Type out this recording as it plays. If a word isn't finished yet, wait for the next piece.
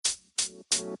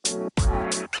Hey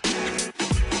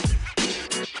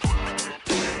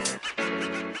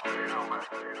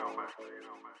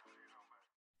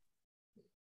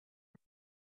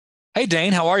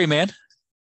Dane, how are you, man?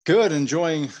 Good,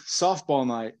 enjoying softball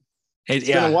night. Hey, It's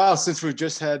been a yeah, while since we've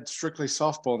just had strictly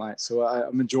softball night, so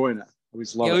I'm enjoying it.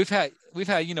 Always love yeah, it. we've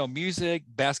had music,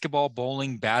 basketball,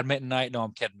 bowling, badminton night. No,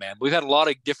 I'm kidding, man. We've had a lot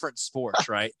of different sports,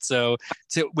 right? So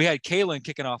we had Kaylin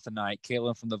kicking off the night.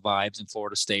 Kaylin from the Vibes in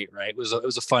Florida State, right? It was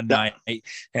a fun Yeah, night,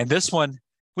 and this one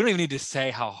we don't even need to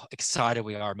say how excited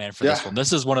we are, man, for yeah, this one.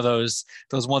 This is one of those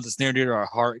ones that's near and dear to our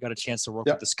heart. Got a chance to work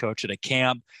yeah, with this coach at a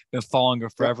camp. Been following her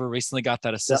yeah, forever. Recently got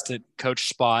that yeah, assistant coach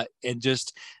spot, and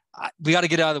just we got to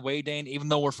get out of the way, Dane. Even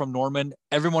though we're from Norman,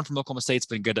 everyone from Oklahoma State's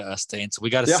been good to us, Dane. So we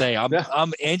got to yeah, say, I'm yeah,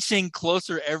 I'm inching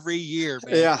closer every year,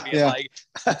 man, to yeah, being yeah. like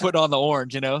putting on the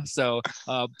orange. So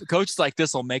coaches like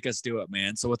this will make us do it,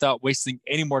 man. So without wasting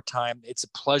any more time, it's a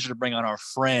pleasure to bring on our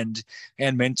friend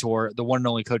and mentor, the one and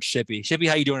only Coach Shippy. Shippy,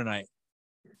 how you doing tonight?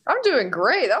 I'm doing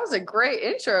great. That was a great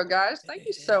intro, guys. Thank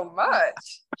you so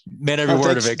much. Man, every Oh,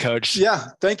 word of thanks. it, Coach. Yeah,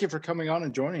 thank you for coming on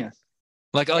and joining us.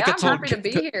 Like Yeah, I I'm told happy to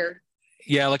be here.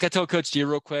 Yeah, like I told Coach G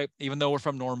real quick, even though we're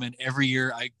from Norman, every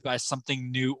year I buy something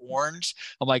new orange.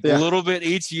 I'm like a Yeah, little bit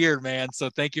each year, man.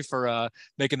 So thank you for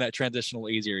making that transitional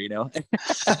easier.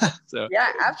 So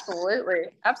Yeah, absolutely.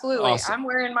 Absolutely. awesome. I'm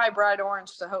wearing my bright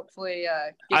orange to hopefully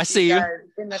I get you see you. guys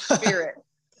in the spirit.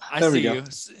 I there we see go. you.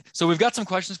 So we've got some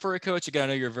questions for you, Coach. Again, I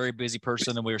know you're a very busy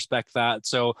person, and we respect that.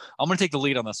 So I'm going to take the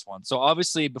lead on this one. So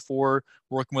obviously, before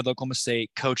working with Oklahoma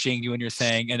State, coaching, doing your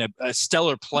thing, and a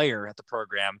stellar player at the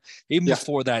program, even Yeah.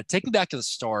 before that, take me back to the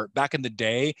start. Back in the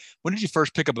day, when did you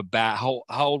first pick up a bat? How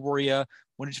old were you?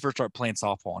 When did you first start playing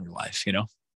softball in your life?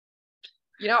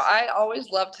 I always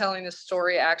love telling this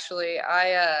story actually.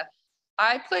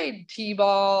 I played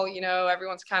T-ball,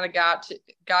 everyone's kind of got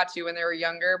to when they were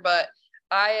younger, but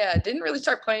I didn't really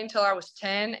start playing until I was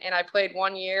 10 and I played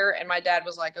 1 year and my dad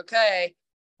was like, "Okay,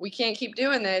 we can't keep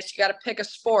doing this. You got to pick a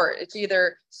sport. It's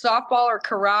either softball or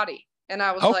karate." And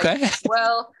I was like, Okay.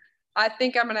 "Well, I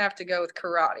think I'm going to have to go with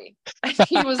karate." And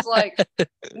he was like,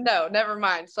 "No, never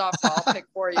mind. Softball, I'll pick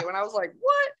for you." And I was like,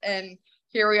 "What?" And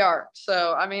here we are.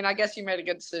 So, I mean, I guess you made a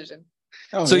good decision.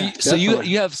 Oh So yeah, you so you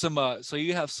definitely. you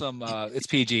have some it's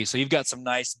PG. So you've got some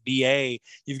nice BA.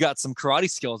 You've got some karate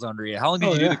skills under you. How long did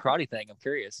Oh you do the yeah, karate thing? I'm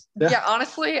curious. yeah, Yeah,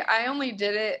 honestly, I only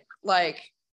did it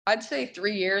like I'd say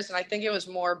 3 years, and I think it was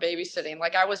more babysitting.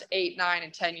 Like I was 8, 9,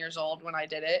 and 10 years old when I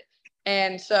did it,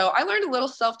 and so I learned a little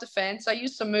self defense. I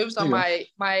used some moves there on you go.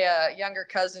 my younger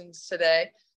cousins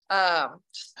today,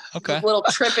 just Okay. little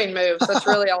tripping moves. That's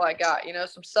really all I got.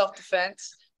 Some self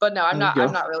defense. But no, I'm There you not. I'm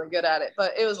go. not really good at it.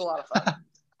 But it was a lot of fun.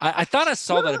 I thought I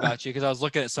saw that about you because I was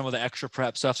looking at some of the extra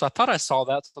prep stuff. So I thought I saw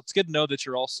that. So it's good to know that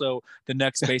you're also the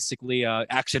next basically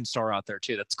action star out there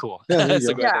too. That's cool. Yeah, there you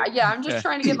So go. go ahead, Yeah, Dave. yeah. I'm just Yeah,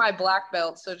 trying to get my black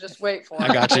belt, so just wait for I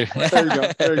it. got you. There you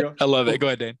go. There you go. I love it. Cool. Go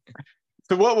ahead, Dane.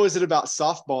 So, what was it about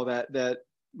softball that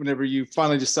whenever you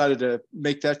finally decided to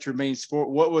make that your main sport,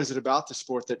 what was it about the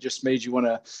sport that just made you want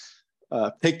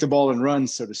to take the ball and run,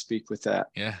 so to speak, with that?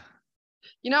 Yeah.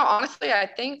 Honestly, I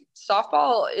think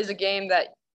softball is a game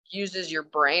that uses your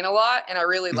brain a lot, and I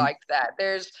really Mhm. liked that.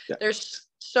 There's Yeah. there's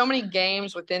so many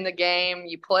games within the game.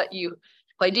 You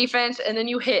play defense, and then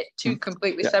you hit two Mhm.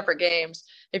 completely Yeah. separate games.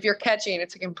 If you're catching,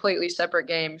 it's a completely separate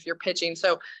game. If you're pitching,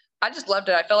 so I just loved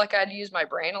it. I felt like I'd use my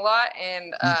brain a lot,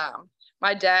 and Mhm.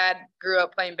 my dad grew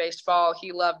up playing baseball.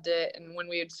 He loved it, and when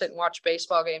we would sit and watch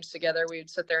baseball games together, we would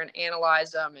sit there and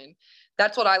analyze them, and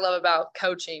that's what I love about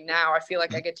coaching now. I feel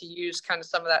like I Mhm. get to use kind of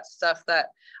some of that stuff that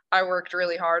I worked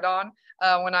really hard on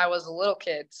when I was a little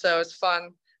kid. So it's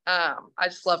fun. I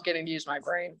just love getting to use my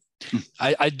brain.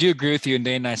 I do agree with you, and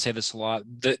Dane and I say this a lot.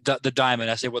 The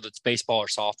diamond, I say whether it's baseball or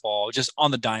softball, just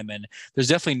on the diamond, there's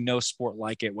definitely no sport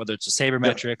like it, whether it's a Yeah.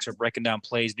 sabermetrics or breaking down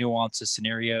plays, nuances,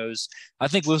 scenarios. I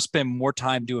think we'll spend more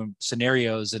time doing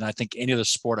scenarios than I think any other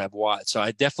sport I've watched. So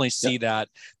I definitely Yeah. see that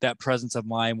presence of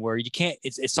mind where you can't.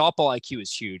 It's softball IQ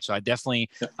is huge. So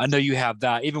Yeah. I know you have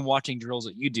that. Even watching drills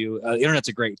that you do, the internet's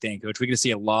a great thing, Coach. We can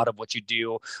see a lot of what you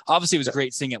do. Obviously, it was Yeah.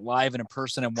 great seeing it live and in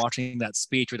person and watching that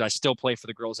speech, which I still play for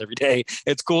the girls every day.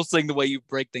 It's cool seeing the way you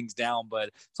break things down,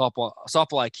 but softball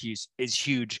IQ is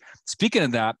huge. Speaking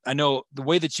of that, I know the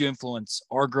way that you influence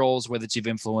our girls, way that you've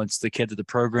influenced the kids of the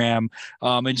program,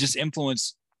 and just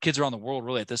influence kids around the world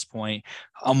really at this point.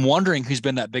 I'm wondering who's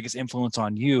been that biggest influence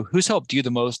on you. Who's helped you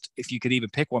the most, if you could even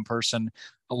pick one person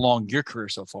along your career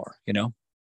so far?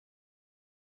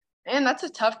 And that's a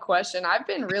tough question. I've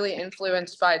been really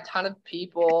influenced by a ton of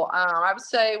people. I would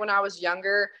say when I was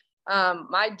younger,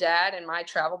 my dad and my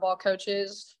travel ball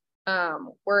coaches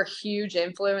were a huge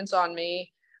influence on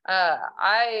me.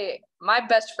 My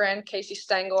best friend, Casey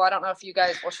Stengel, I don't know if you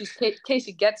guys, well, she's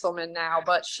Casey Getzelman now,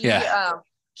 but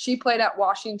she played at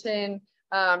Washington.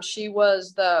 She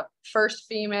was the first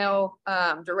female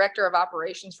director of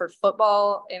operations for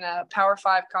football in a Power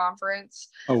 5 conference.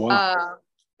 Oh, wow.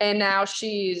 And now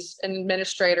she's an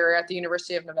administrator at the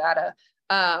University of Nevada.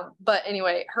 But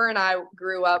anyway, her and I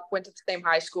grew up, went to the same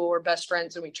high school, we're best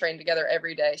friends, and we trained together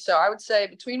every day. So I would say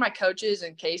between my coaches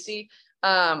and Casey,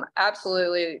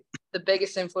 absolutely the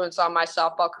biggest influence on my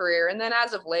softball career. And then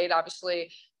as of late,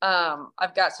 obviously,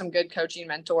 I've got some good coaching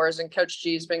mentors, and Coach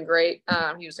G has been great.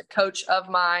 He was a coach of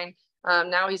mine.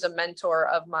 Now he's a mentor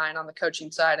of mine on the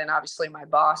coaching side, and obviously my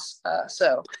boss.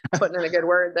 So putting in a good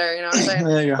word there, you know what I'm saying?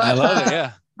 There you go. But, I love it.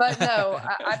 Yeah. But no,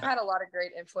 I've had a lot of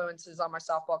great influences on my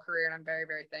softball career, and I'm very,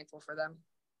 very thankful for them.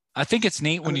 I think it's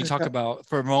neat when you talk about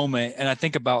for a moment, and I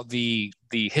think about the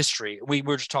history. We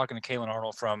were just talking to Kaylin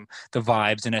Arnold from the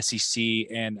Vibes and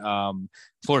SEC and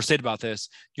Florida State about this.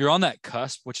 You're on that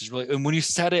cusp, which is really, and when you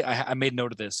said it, I made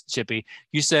note of this, Shippy.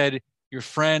 You said your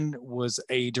friend was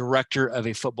a director of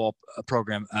a football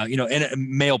program, in a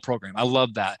male program. I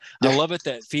love that. Yeah. I love it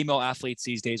that female athletes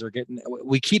these days are getting,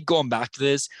 we keep going back to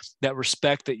this, that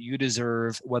respect that you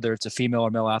deserve, whether it's a female or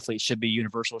male athlete, should be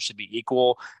universal, should be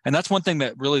equal. And that's one thing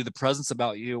that really the presence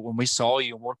about you, when we saw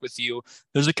you and work with you,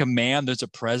 there's a command, there's a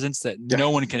presence that no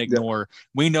one can ignore. Yeah.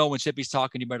 We know when Shippy's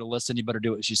talking, you better listen, you better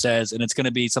do what she says. And it's going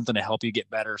to be something to help you get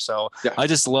better. So I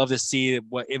just love to see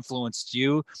what influenced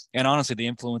you. And honestly, the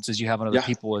influences you have on other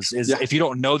people is if you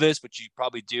don't know this, but you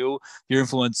probably do, your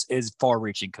influence is far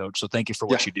reaching, Coach. So thank you for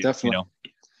what you do. Definitely.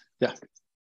 Yeah.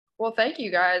 Well, thank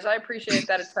you guys. I appreciate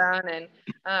that a ton. And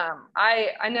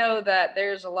I know that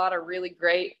there's a lot of really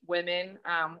great women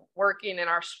working in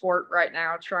our sport right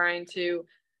now, trying to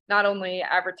not only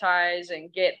advertise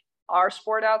and get our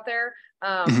sport out there,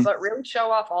 but really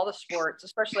show off all the sports.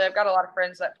 Especially I've got a lot of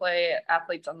friends that play at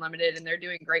Athletes Unlimited, and they're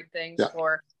doing great things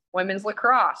for women's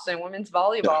lacrosse and women's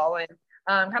volleyball and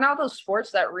kind of all those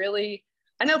sports that really,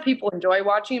 I know people enjoy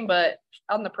watching, but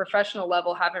on the professional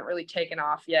level haven't really taken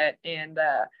off yet. And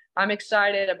I'm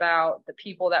excited about the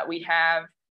people that we have,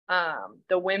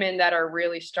 the women that are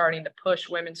really starting to push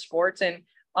women's sports. And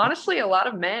honestly, a lot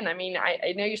of men. I mean,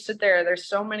 I know you sit there, there's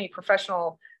so many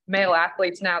professional male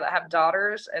athletes now that have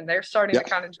daughters, and they're starting to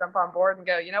kind of jump on board and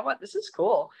go, you know what, this is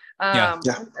cool.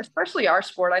 Especially our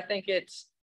sport. I think it's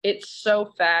so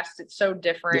fast. It's so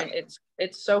different.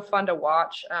 It's so fun to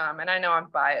watch. And I know I'm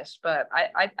biased, but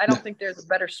I don't think there's a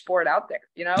better sport out there.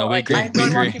 You know, I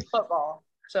enjoy watching football,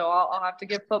 so I'll have to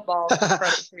give football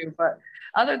credit too. But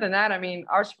other than that, I mean,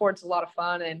 our sport's a lot of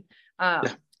fun, and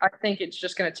I think it's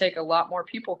just going to take a lot more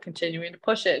people continuing to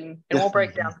push it, and we'll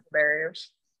break down some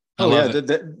barriers.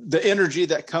 The energy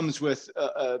that comes with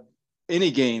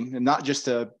any game, and not just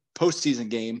a postseason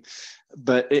game,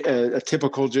 but a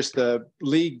typical just a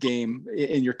league game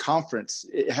in your conference,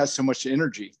 it has so much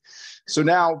energy. So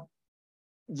now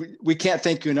we can't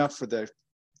thank you enough for the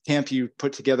camp you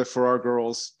put together for our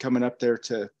girls coming up there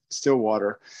to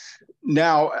Stillwater.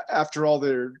 Now, after all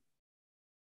your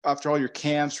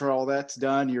camps or all that's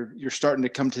done, you're starting to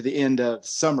come to the end of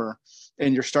summer,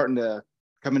 and you're starting to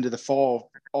come into the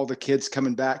fall, all the kids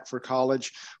coming back for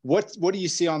college. What do you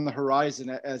see on the horizon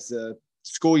as the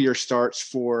school year starts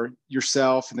for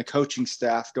yourself and the coaching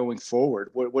staff going forward?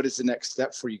 What is the next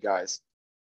step for you guys?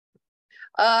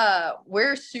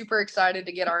 We're super excited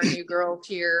to get our new girls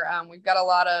here. We've got a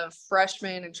lot of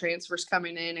freshmen and transfers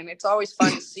coming in, and it's always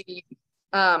fun to see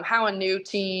how a new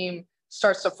team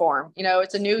starts to form. You know,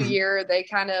 it's a new year. They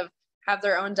kind of have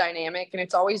their own dynamic, and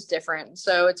it's always different.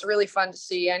 So it's really fun to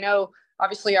see. I know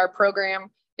obviously our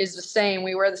program is the same.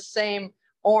 We wear the same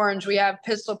orange, we have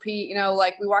Pistol Pete, you know,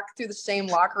 like we walk through the same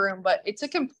locker room, but it's a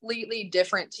completely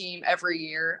different team every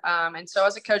year. And so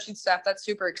as a coaching staff, that's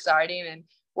super exciting. And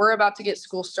we're about to get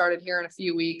school started here in a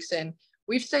few weeks, and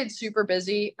we've stayed super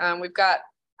busy. We've got,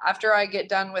 after I get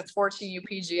done with 14U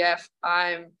PGF,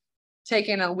 I'm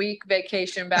taking a week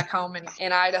vacation back home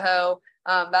in Idaho.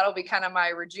 That'll be kind of my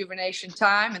rejuvenation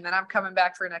time, and then I'm coming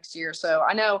back for next year. So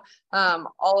I know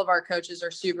all of our coaches are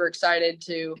super excited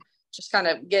to just kind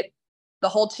of get the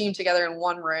whole team together in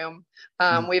one room.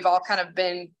 We've all kind of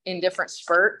been in different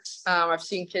spurts. I've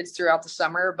seen kids throughout the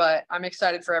summer, but I'm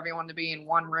excited for everyone to be in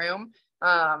one room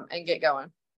and get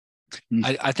going.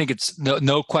 I think it's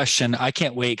no question. I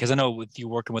can't wait, because I know with you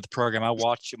working with the program, I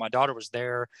watched you. My daughter was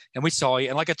there, and we saw you.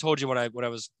 And like I told you, when I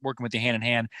was working with you hand in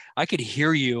hand, I could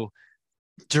hear you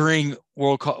during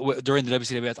during the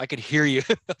WCWS, I could hear you.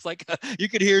 It's like you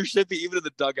could hear Shippy even in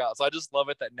the dugout. So I just love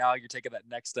it that now you're taking that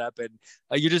next step, and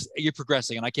you're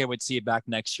progressing. And I can't wait to see you back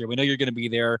next year. We know you're going to be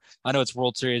there. I know it's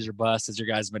World Series or bust as your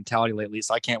guys' mentality lately.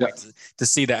 So I can't wait to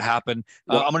see that happen.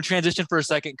 I'm going to transition for a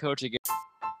second, Coach. Again.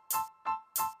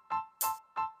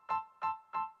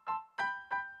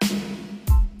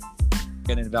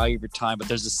 And value your time, but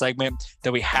there's a segment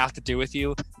that we have to do with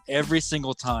you every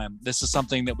single time. This is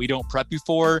something that we don't prep you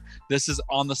for. This is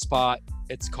on the spot.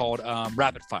 It's called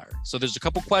rapid fire. So there's a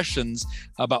couple questions,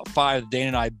 about 5 that Dane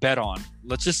and I bet on.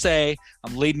 Let's just say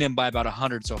I'm leading him by about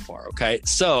 100 so far. Okay.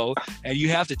 So, and you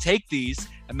have to take these.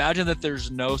 Imagine that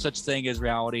there's no such thing as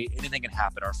reality. Anything can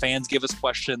happen. Our fans give us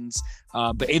questions,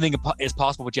 but anything is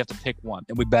possible, but you have to pick one,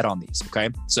 and we bet on these. Okay.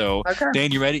 So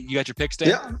Dane, you ready? You got your picks,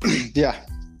 Dane? Yeah.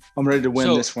 I'm ready to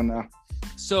win this one now.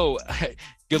 So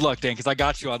good luck, Dan, because I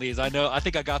got you on these. I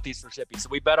think I got these for Shippy. So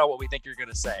we bet on what we think you're going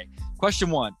to say. Question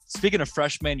 1, speaking of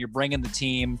freshmen, you're bringing the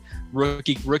team,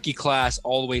 rookie class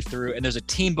all the way through, and there's a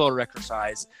team builder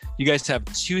exercise. You guys have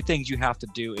 2 things you have to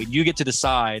do, and you get to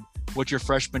decide what your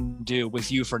freshmen do with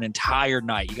you for an entire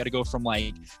night. You got to go from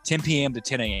like 10 p.m. to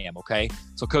 10 a.m., okay?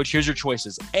 So, Coach, here's your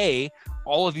choices. A,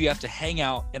 all of you have to hang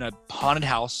out in a haunted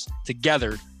house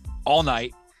together all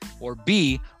night. Or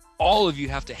B, all of you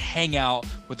have to hang out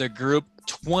with a group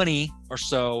 20 or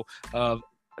so of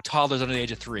toddlers under the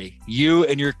age of 3. You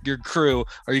and your crew,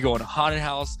 are you going to haunted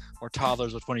house or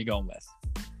toddlers? Which one are you going with?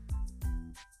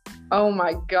 Oh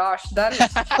my gosh, that is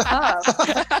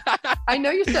tough. I know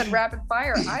you said rapid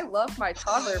fire. I love my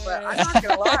toddler, but I'm not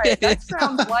gonna lie, that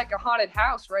sounds like a haunted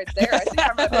house right there. I think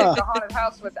I'm gonna pick the haunted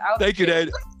house without. Thank you, Dane.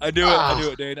 I knew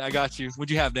it, Dane. I got you. What'd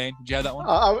you have, Dane? Did you have that one?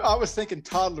 I was thinking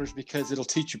toddlers because it'll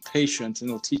teach you patience and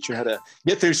it'll teach you how to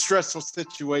get through stressful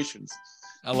situations.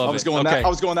 I love it. I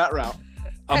was going that route.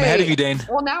 I'm ahead of you, Dane.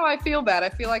 Well, now I feel bad. I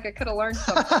feel like I could have learned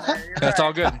something there. That's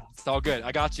all good. It's all good.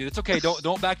 I got you. It's okay.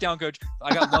 Don't back down, Coach.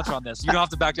 I got lunch on this. You don't have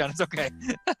to back down. It's okay.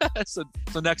 So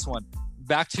next one.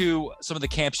 Back to some of the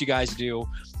camps you guys do.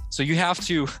 So you have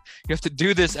to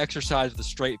do this exercise with a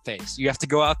straight face. You have to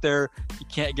go out there. You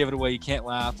can't give it away. You can't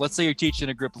laugh. Let's say you're teaching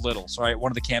a group of littles, right?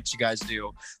 One of the camps you guys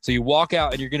do. So you walk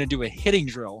out and you're going to do a hitting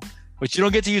drill, but you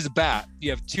don't get to use a bat.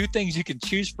 You have 2 things you can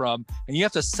choose from, and you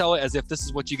have to sell it as if this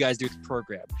is what you guys do with the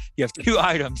program. You have 2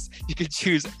 items. You can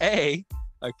choose A,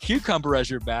 a cucumber as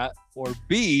your bat, or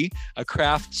B, a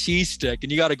Kraft cheese stick.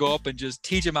 And you got to go up and just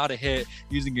teach them how to hit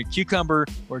using a cucumber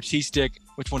or a cheese stick.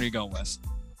 Which one are you going with?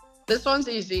 This one's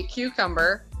easy,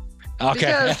 cucumber.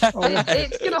 Okay. Because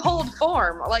it's going to hold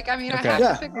form. Like, I mean, I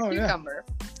have to pick a cucumber.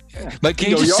 But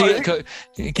can you just see it?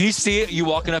 Can you see it? You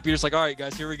walking up, you're just like, all right,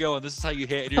 guys, here we go. And this is how you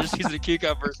hit. And you're just using a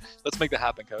cucumber. Let's make that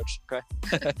happen, Coach. Okay.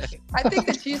 I think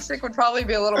the cheese stick would probably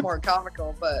be a little more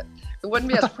comical, but it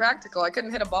wouldn't be as practical. I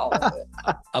couldn't hit a ball with it.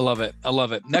 I love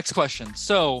it. Next question.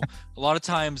 So a lot of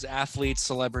times athletes,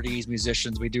 celebrities,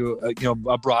 musicians, we do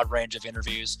a broad range of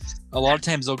interviews. A lot of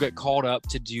times they'll get called up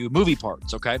to do movie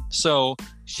parts. Okay. So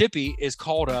Shippy is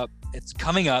called up. It's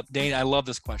coming up. Dane, I love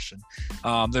this question.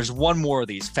 There's one more of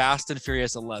these, Fast and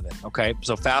Furious 11. Okay.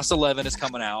 So Fast 11 is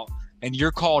coming out and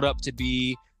you're called up to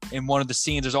be in one of the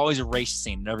scenes. There's always a race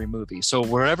scene in every movie. So for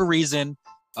whatever reason,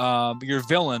 your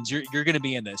villains, you're going to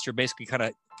be in this. You're basically kind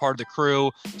of part of the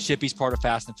crew. Shippy's part of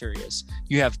Fast and Furious.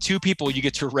 You have 2 people you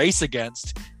get to race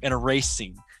against in a race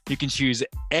scene. You can choose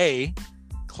A,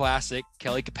 classic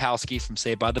Kelly Kapowski from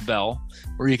Saved by the Bell,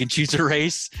 or you can choose a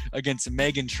race against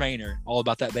Megan Trainor, all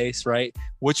about that bass, right?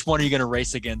 Which one are you going to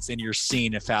race against in your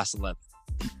scene in Fast 11?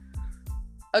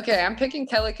 Okay, I'm picking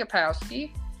Kelly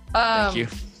Kapowski. Thank you.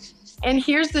 And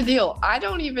here's the deal. I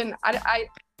don't even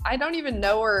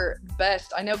know her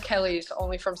best. I know Kelly's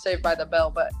only from Saved by the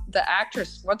Bell, but the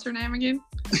actress, what's her name again?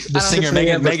 The singer,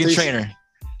 Megan Trainor.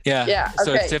 Yeah.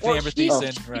 So okay. it's Tiffany Amber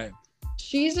Thiessen, right?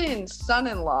 She's in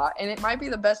Son-in-Law, and it might be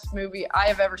the best movie I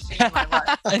have ever seen in my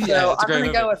life. So I'm going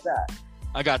to go with that.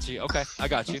 I got you. Okay, I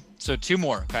got you. So 2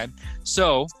 more, okay?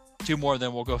 So 2 more,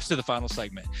 then we'll go to the final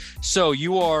segment. So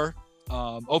you are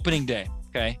opening day,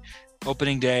 okay?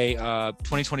 Opening day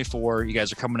 2024, you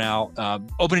guys are coming out.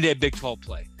 Opening day Big 12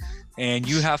 play. And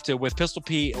you have to, with Pistol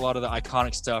Pete, a lot of the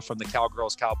iconic stuff from the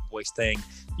Cowgirls, Cowboys thing,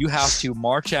 you have to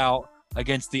march out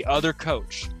against the other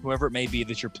coach, whoever it may be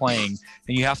that you're playing,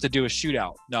 and you have to do a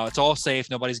shootout. Now, it's all safe.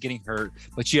 Nobody's getting hurt,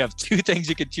 but you have 2 things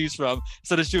you can choose from.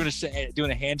 Instead of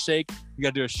doing a handshake, you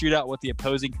got to do a shootout with the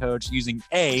opposing coach using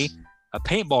A, a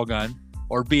paintball gun,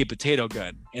 or B, a potato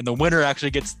gun. And the winner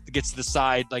actually gets to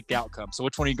decide like the outcome. So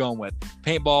which one are you going with?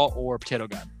 Paintball or potato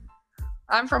gun?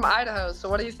 I'm from Idaho, so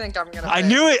what do you think I'm going to pick? I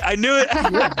knew it.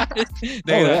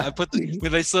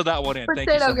 They slid that one in.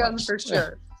 Potato Thank you so gun much. for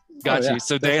sure. Got yeah, you.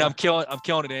 So Dane, I'm killing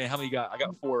it, Dane. How many you got? I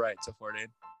got 4 right so far, Dane.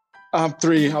 I'm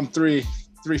three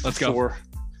for Let's go. 4.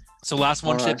 So last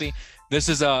one, All right. Shippy. This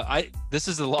is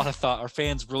a lot of thought. Our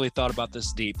fans really thought about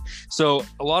this deep. So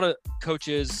a lot of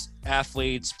coaches,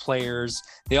 athletes, players,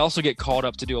 they also get called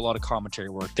up to do a lot of commentary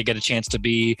work. They get a chance to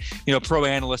be, pro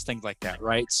analysts, things like that,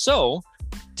 right? So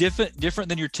different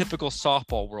than your typical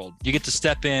softball world. You get to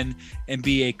step in and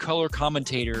be a color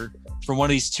commentator for one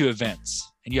of these 2 events,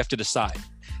 and you have to decide.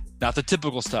 Not the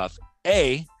typical stuff.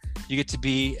 A, you get to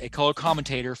be a color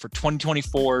commentator for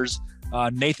 2024's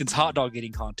Nathan's hot dog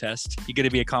eating contest. You get to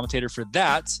be a commentator for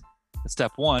that. That's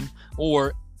step 1.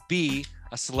 Or B,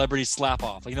 a celebrity slap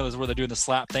off. This is where they're doing the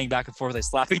slap thing back and forth. They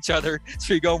slap each other.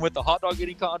 So you're going with the hot dog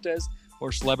eating contest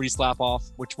or celebrity slap off.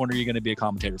 Which one are you going to be a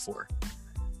commentator for?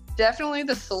 Definitely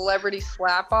the celebrity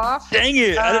slap off. Dang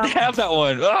it. I didn't have that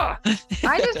one.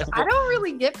 I don't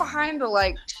really get behind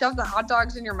the shove the hot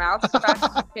dogs in your mouth as fast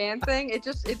as you can thing.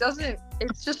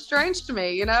 It's just strange to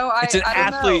me, It's an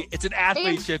athlete. It's an athlete,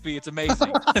 And- Shippy. It's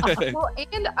amazing. Well,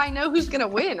 and I know who's going to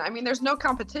win. I mean, there's no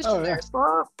competition there.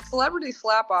 So celebrity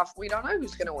slap off, we don't know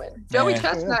who's going to win. Joey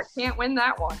Chestnut can't win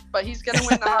that one, but he's going to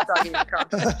win the hot dog eating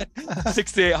contest.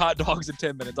 68 hot dogs in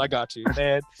 10 minutes. I got you,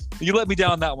 man. You let me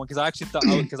down on that one because I actually thought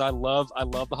because I love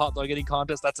the hot dog eating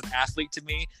contest. That's an athlete to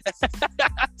me.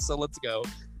 So let's go.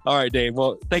 All right, Dave.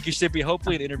 Well, thank you, Shippy.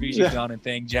 Hopefully in interviews you've done and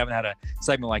things, you haven't had a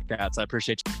segment like that. So I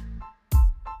appreciate you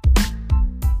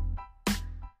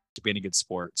being a good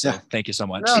sport. So thank you so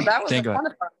much. No, that was a ton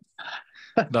of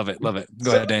fun. Love it.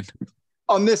 Go ahead, Dane.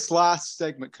 On this last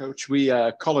segment, Coach, we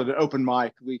call it an open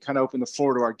mic. We kind of open the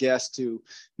floor to our guests to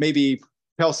maybe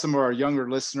tell some of our younger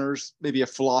listeners maybe a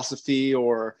philosophy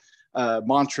or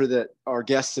mantra that our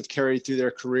guests have carried through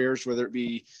their careers, whether it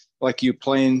be like you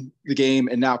playing the game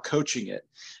and now coaching it,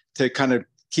 to kind of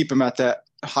keep them at that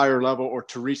higher level or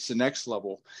to reach the next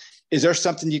level. Is there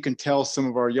something you can tell some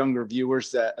of our younger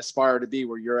viewers that aspire to be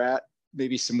where you're at?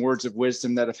 Maybe some words of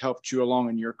wisdom that have helped you along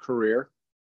in your career?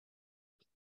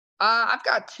 I've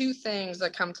got 2 things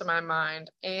that come to my mind.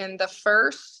 And the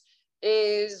first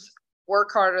is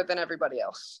work harder than everybody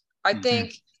else. I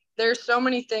think there's so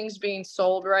many things being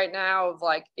sold right now of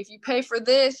if you pay for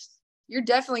this, you're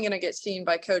definitely going to get seen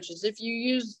by coaches. If you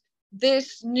use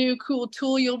this new cool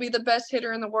tool, you'll be the best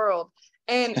hitter in the world.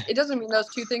 And it doesn't mean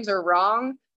those 2 things are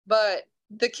wrong, but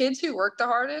the kids who work the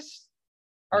hardest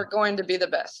are going to be the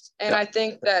best. And I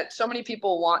think that so many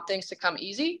people want things to come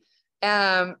easy.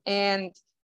 And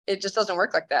it just doesn't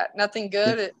work like that. Nothing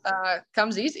good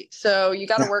comes easy. So you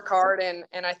got to work hard.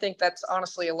 And I think that's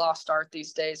honestly a lost art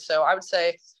these days. So I would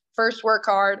say first, work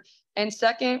hard. And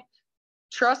second,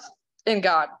 trust in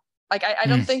God. I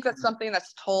don't think that's something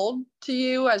that's told to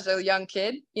you as a young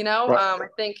kid. I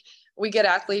think we get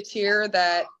athletes here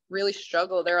that really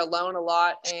struggle. They're alone a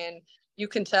lot. And you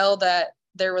can tell that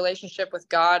their relationship with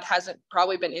God hasn't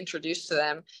probably been introduced to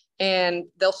them. And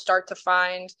they'll start to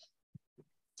find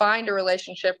a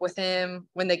relationship with him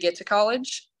when they get to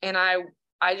college. And I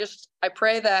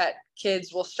pray that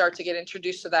kids will start to get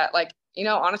introduced to that.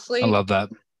 Honestly, I love that.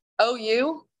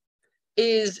 OU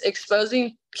is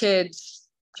exposing kids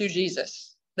to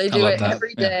Jesus. They do it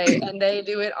every day, and they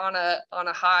do it on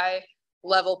a high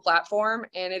level platform.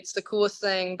 And it's the coolest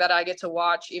thing that I get to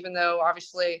watch, even though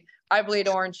obviously I bleed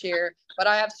orange here, but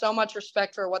I have so much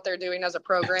respect for what they're doing as a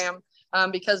program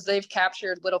because they've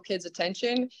captured little kids'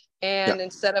 attention. And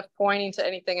instead of pointing to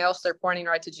anything else, they're pointing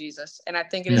right to Jesus. And I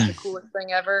think it is the coolest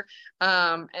thing ever.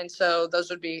 And so those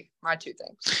would be my 2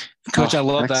 things. Coach, I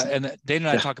love that. And Dane and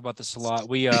I talk about this a lot.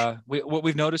 What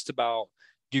we've noticed about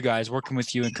you guys working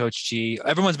with you and Coach G,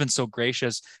 everyone's been so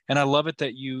gracious. And I love it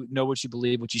that you know what you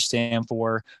believe, what you stand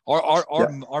for.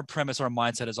 Our premise, our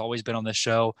mindset has always been on this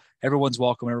show. Everyone's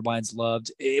welcome. Everyone's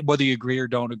loved. Whether you agree or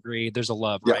don't agree, there's a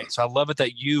love, right? So I love it that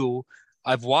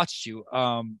I've watched you.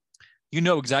 You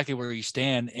know exactly where you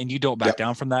stand and you don't back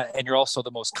down from that. And you're also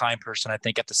the most kind person, I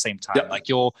think, at the same time.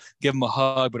 You'll give them a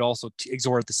hug, but also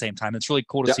exhort at the same time. It's really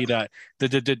cool to see that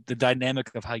the dynamic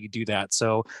of how you do that.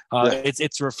 So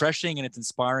it's refreshing and it's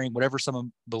inspiring, whatever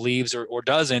someone believes or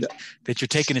doesn't, that you're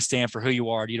taking a stand for who you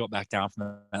are and you don't back down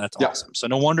from that. That's awesome. So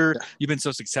no wonder you've been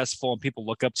so successful and people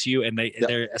look up to you and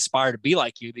they aspire to be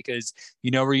like you because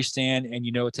you know where you stand and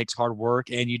you know it takes hard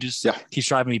work and you just keep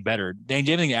striving to be better. Dane,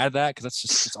 do you have anything to add to that? Because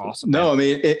it's awesome. No, I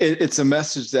mean, it's a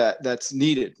message that's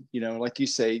needed, like you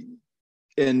say,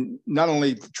 and not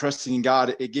only trusting in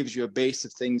God, it gives you a base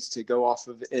of things to go off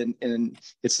of. And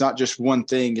it's not just one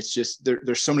thing. It's just,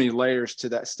 there's so many layers to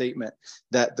that statement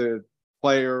that the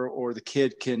player or the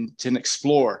kid can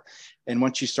explore. And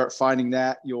once you start finding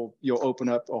that, you'll open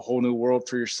up a whole new world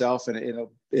for yourself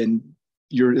and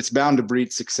it's bound to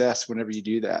breed success whenever you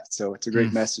do that. So it's a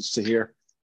great message to hear.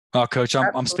 Oh, Coach, I'm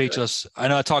Absolutely. speechless. I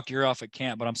know I talked your ear off at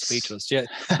camp, but I'm speechless. Yeah,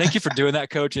 thank you for doing that,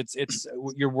 Coach. It's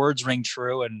your words ring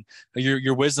true, and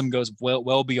your wisdom goes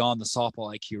well beyond the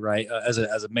softball IQ, right? As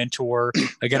a mentor,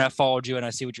 again, I followed you, and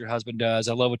I see what your husband does.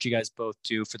 I love what you guys both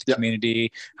do for the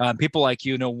community. People like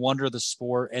you, no wonder the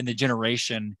sport and the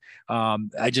generation. I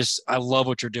love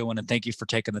what you're doing, and thank you for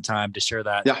taking the time to share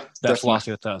that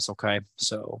philosophy with us. Okay,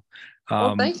 so.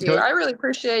 Well, thank you. I really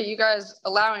appreciate you guys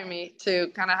allowing me to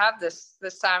kind of have this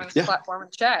time and this platform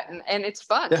and chat, and it's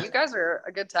fun. You guys are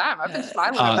a good time. I've been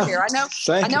smiling over here.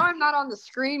 I know I'm not on the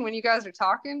screen when you guys are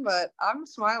talking, but I'm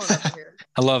smiling over here.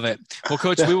 I love it. Well,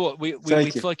 Coach, we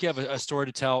feel like you have a story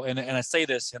to tell, and I say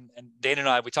this, and Dane and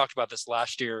I, we talked about this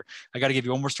last year. I got to give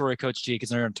you one more story, Coach G, because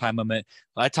they're in time limit.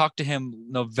 I talked to him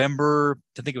November,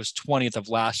 I think it was 20th of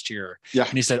last year. Yeah.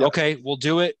 And he said, okay, we'll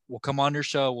do it. We'll come on your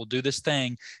show. We'll do this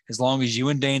thing as long as you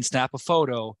and Dane snap a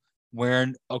photo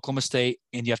wearing Oklahoma State,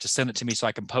 and you have to send it to me so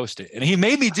I can post it. And he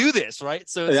made me do this, right?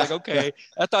 So it's like, okay,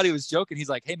 I thought he was joking. He's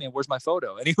like, hey man, where's my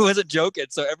photo? And he wasn't joking.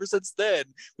 So ever since then,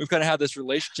 we've kind of had this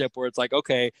relationship where it's like,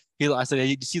 okay, I said, hey,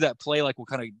 you see that play? Like we'll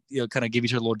kind of give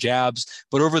each other little jabs.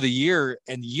 But over the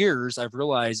years, I've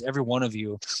realized every one of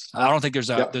you, I don't think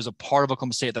there's a part of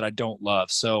Oklahoma State that I don't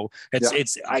love. So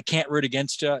I can't root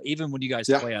against you. Even when you guys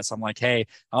play us, I'm like, hey,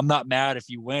 I'm not mad if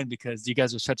you win because you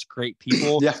guys are such great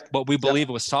people. But we believe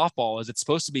with softball is it's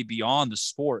supposed to be beyond the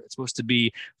sport. It's supposed to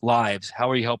be lives. How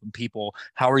are you helping people?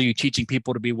 How are you teaching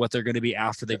people to be what they're going to be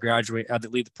after they graduate, they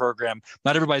leave the program?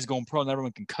 Not everybody's going pro. Not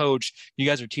everyone can coach. You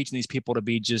guys are teaching these people to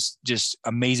be just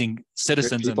amazing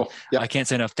citizens. And I can't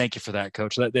say enough. Thank you for that,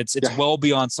 Coach. It's well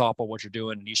beyond softball what you're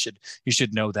doing, and you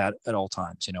should know that at all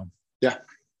times. Yeah.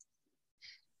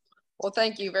 Well,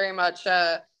 thank you very much.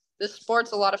 This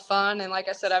sport's a lot of fun, and like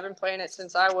I said, I've been playing it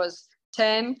since I was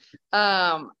 10.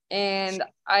 And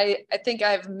I think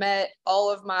I've met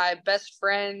all of my best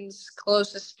friends,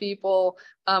 closest people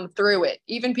through it,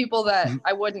 even people that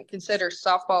I wouldn't consider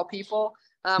softball people.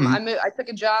 I took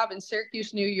a job in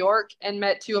Syracuse, New York, and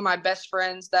met two of my best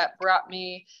friends that brought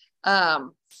me,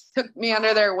 took me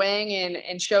under their wing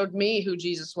and showed me who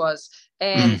Jesus was.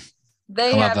 And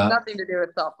they had nothing to do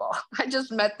with softball. I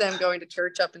just met them going to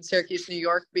church up in Syracuse, New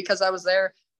York, because I was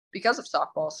there because of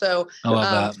softball. So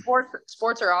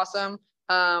sports are awesome.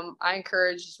 I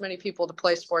encourage as many people to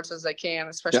play sports as they can,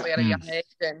 especially at a young age,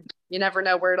 and you never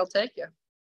know where it'll take you.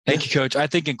 Thank you, Coach. I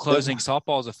think in closing,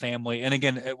 softball is a family. And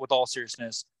again, with all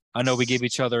seriousness, I know we give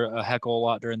each other a heck of a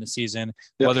lot during the season,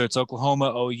 whether it's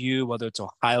Oklahoma, OU, whether it's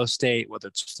Ohio State, whether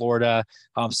it's Florida.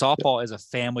 Softball is a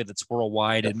family that's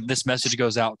worldwide. And this message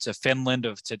goes out to Finland,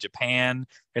 to Japan.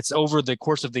 It's over the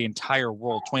course of the entire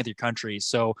world, 23 countries.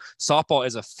 So softball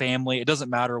is a family. It doesn't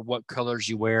matter what colors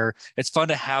you wear. It's fun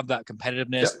to have that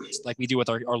competitiveness like we do with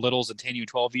our littles and 10U,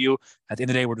 12U. At the end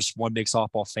of the day, we're just one big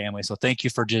softball family. So thank you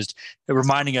for just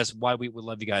reminding us why we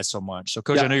love you guys so much. So,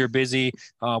 Coach, I know you're busy.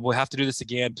 We'll have to do this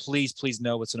again. Please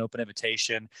know it's an open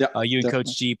invitation. You and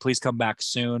Coach G, please come back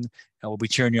soon. And we'll be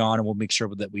cheering you on, and we'll make sure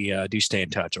that we do stay in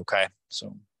touch. Okay.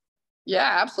 So.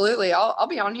 Yeah, absolutely. I'll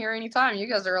be on here anytime. You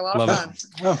guys are a lot of fun.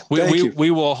 Oh,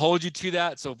 we will hold you to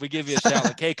that. So if we give you a shout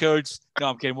like, hey, Coach, no,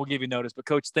 I'm kidding. We'll give you notice. But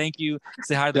Coach, thank you.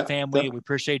 Say hi to the family. We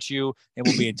appreciate you, and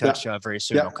we'll be in touch very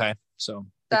soon. Okay. So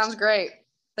sounds great.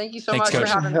 Thank you so much for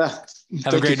having me.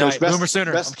 Have a great night. Boomer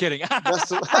Sooner. I'm kidding.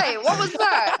 Hey, what was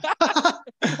that?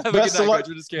 Have a good night, Coach.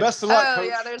 We're just kidding. Best of luck, Oh, Coach.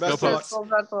 yeah, there's Go Pokes.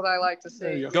 That's what I like to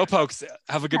see. Go Pokes.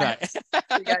 Have a good night.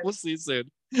 We'll see you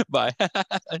soon. Bye.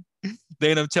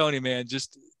 Dane, I'm telling you, man,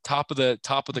 just top of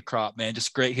the crop, man.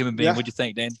 Just great human being. What'd you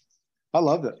think, Dane? I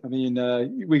loved it. I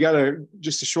mean, we got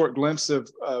just a short glimpse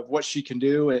of what she can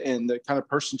do and the kind of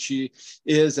person she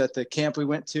is at the camp we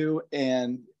went to.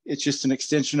 And it's just an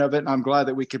extension of it. And I'm glad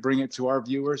that we could bring it to our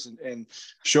viewers and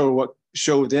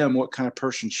show them what kind of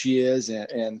person she is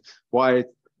and why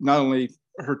not only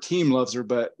her team loves her,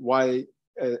 but why,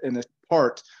 in a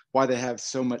part, why they have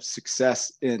so much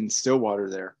success in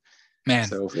Stillwater there. Man.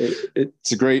 So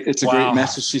it's a great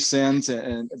message she sends,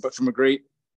 but from a great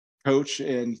coach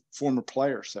and former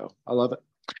player. So I love it.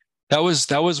 That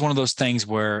was one of those things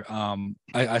where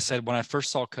I said when I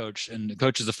first saw Coach, and the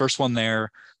Coach is the first one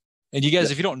there. And you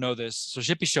guys, if you don't know this, so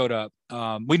Shippy showed up.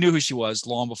 We knew who she was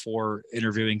long before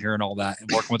interviewing her and all that and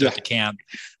working with her at the camp.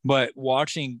 But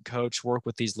watching Coach work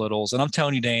with these littles, and I'm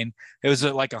telling you, Dane, it was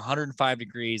at like 105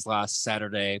 degrees last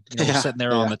Saturday. We're sitting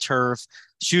there on the turf.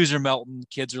 Shoes are melting.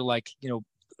 Kids are like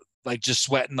just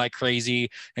sweating like crazy.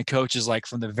 And Coach is like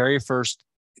from the very first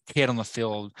kid on the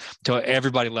field till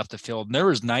everybody left the field. And there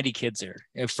was 90 kids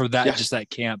there for that, just that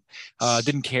camp.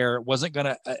 Didn't care. Wasn't going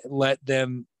to let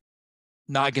them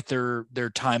not get their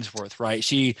time's worth, right?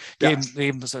 She gave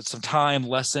them some time,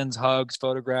 lessons, hugs,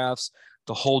 photographs,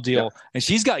 the whole deal. And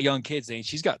she's got young kids, and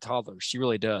she's got toddlers. She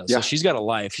really does. So she's got a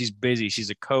life. She's busy.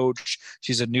 She's a coach.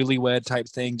 She's a newlywed type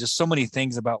thing. Just so many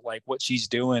things about like what she's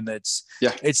doing. It's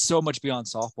so much beyond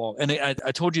softball. And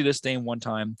I told you this, Dane, one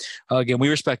time. Again, we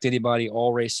respect anybody,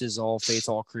 all races, all faiths,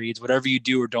 all creeds. Whatever you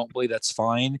do or don't believe, that's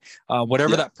fine.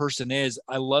 Whatever that person is,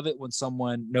 I love it when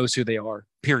someone knows who they are.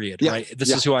 Period. Right.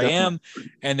 This is who I am,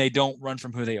 and they don't run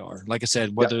from who they are. Like I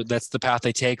said, whether that's the path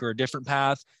they take or a different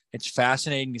path, it's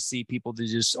fascinating to see people that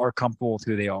just are comfortable with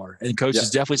who they are. And Coach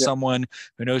is definitely someone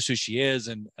who knows who she is,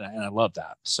 and I love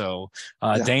that. So,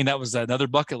 Dane, that was another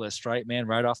bucket list, right, man?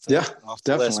 Right off the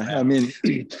definitely. list, man. I mean,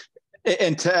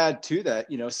 and to add to that,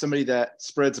 somebody that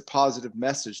spreads a positive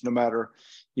message, no matter,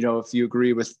 if you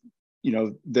agree with,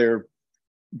 their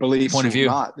beliefs point of view.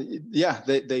 Not.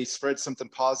 They spread something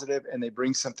positive, and they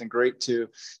bring something great to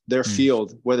their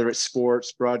field, whether it's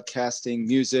sports, broadcasting,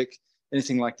 music,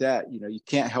 anything like that. You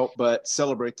can't help but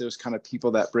celebrate those kind of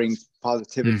people that bring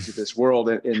positivity to this world.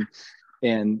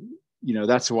 And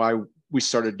that's why we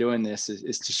started doing this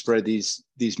is to spread these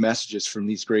messages from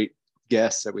these great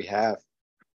guests that we have.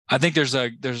 I think there's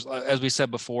as we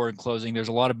said before in closing, there's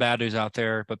a lot of bad news out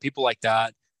there, but people like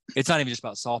that, it's not even just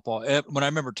about softball. When I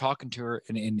remember talking to her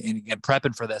and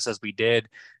prepping for this as we did,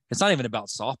 it's not even about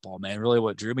softball, man. Really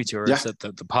what drew me to her is that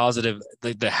the positive,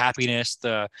 the happiness,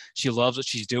 she loves what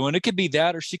she's doing. It could be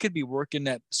that, or she could be working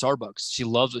at Starbucks. She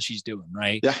loves what she's doing.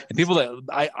 Right. Yeah. And people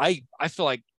that I feel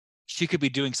like she could be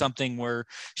doing something where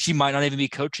she might not even be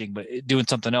coaching, but doing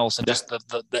something else. And just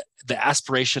the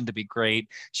aspiration to be great.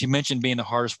 She mentioned being the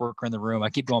hardest worker in the room. I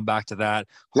keep going back to that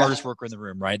hardest worker in the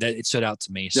room, right? That it stood out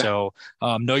to me. Yeah. So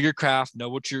know your craft,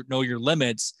 know your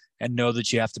limits, and know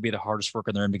that you have to be the hardest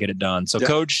worker in the room to get it done. So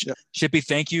Coach Shippy,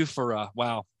 thank you for,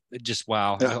 wow. Just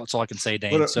wow. Yeah. That's all I can say,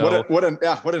 Dane. What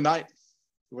a night.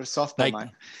 What a softball night.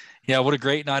 Yeah, what a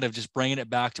great night of just bringing it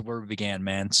back to where we began,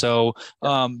 man. So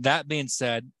that being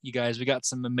said, you guys, we got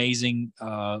some amazing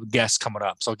guests coming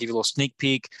up. So I'll give you a little sneak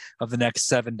peek of the next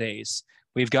 7 days.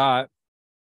 We've got,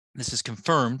 this is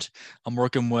confirmed, I'm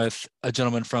working with a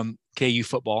gentleman from KU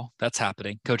football. That's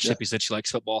happening. Coach Shippy said she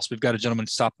likes football. So we've got a gentleman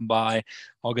stopping by.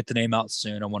 I'll get the name out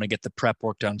soon. I want to get the prep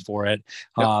work done for it.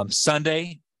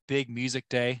 Sunday, big music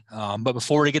day. But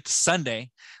before we get to Sunday,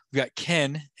 we got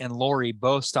Ken and Lori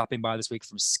both stopping by this week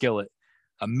from Skillet.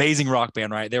 Amazing rock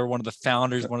band, right? They were one of the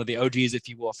founders, one of the OGs, if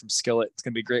you will, from Skillet. It's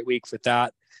going to be a great week with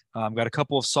that. Got a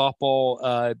couple of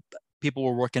softball people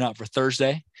we're working out for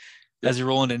Thursday. As we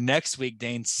roll into next week,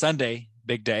 Dane, Sunday,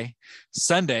 big day.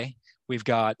 Sunday, we've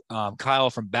got Kyle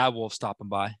from Bad Wolf stopping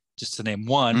by, just to name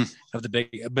one of the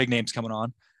big names coming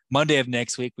on. Monday of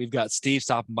next week, we've got Steve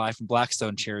stopping by from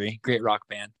Blackstone Cherry, great rock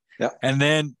band. Yeah. And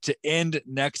then to end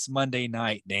next Monday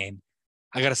night, Dane,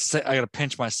 I gotta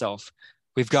pinch myself.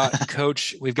 We've got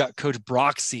Coach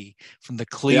Broxy from the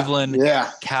Cleveland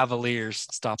Cavaliers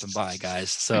stopping by,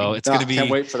 guys. So it's gonna be. Can't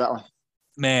wait for that one.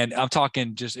 Man, I'm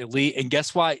talking just elite. And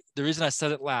guess what? The reason I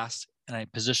said it last and I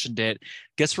positioned it.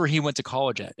 Guess where he went to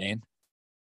college at, Dane?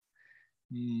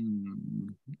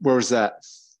 Where was that?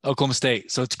 Oklahoma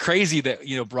State. So it's crazy that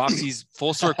Broxy's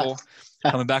full circle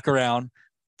coming back around.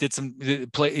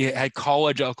 Had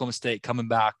college at Oklahoma State, coming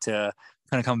back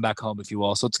home, if you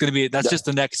will. So it's going to be, that's just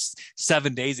the next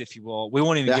 7 days, if you will. We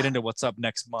won't even get into what's up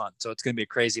next month. So it's going to be a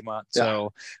crazy month.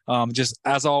 So just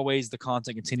as always, the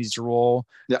content continues to roll.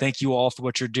 Thank you all for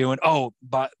what you're doing. Oh,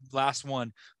 but last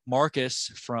one,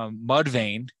 Marcus from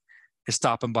Mudvayne is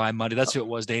stopping by Monday. That's who it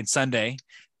was, Dane. Sunday,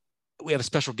 we have a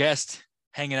special guest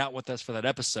hanging out with us for that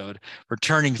episode.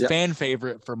 Returning fan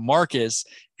favorite for Marcus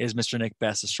is Mr. Nick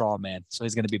Best, a straw man. So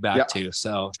he's going to be back too.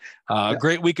 So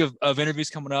great week of interviews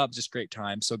coming up. Just great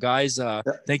time. So guys,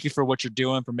 thank you for what you're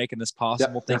doing, for making this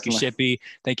possible. Thank you, Shippy.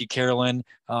 Thank you, Carolyn.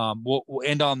 We'll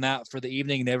end on that for the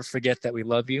evening. Never forget that we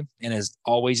love you. And as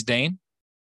always, Dane.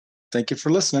 Thank you for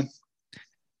listening.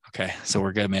 Okay. So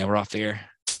we're good, man. We're off the air.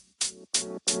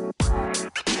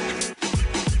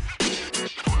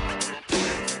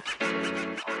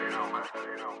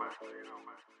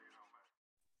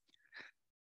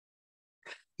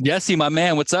 Jesse, my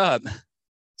man, what's up?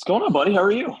 What's going on, buddy? How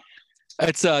are you?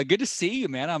 It's good to see you,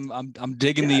 man. I'm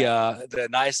digging the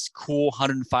nice, cool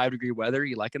 105-degree weather.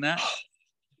 You liking that?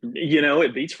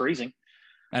 It beats freezing.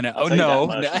 I know. Oh no,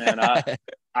 man.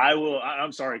 I will.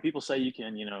 I'm sorry. People say you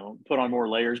can, put on more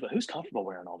layers, but who's comfortable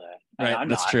wearing all that? Right.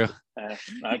 That's true.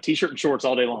 T-shirt and shorts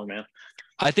all day long, man.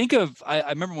 I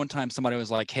remember one time somebody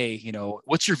was like, hey,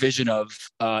 what's your vision of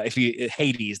if you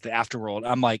Hades, the afterworld?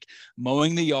 I'm like,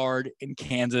 mowing the yard in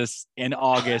Kansas in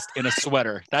August in a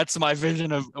sweater. That's my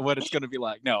vision of what it's going to be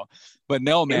like. No, but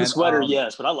no, In the man. sweater,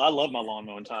 yes, but I love my lawn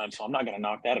mowing time, so I'm not going to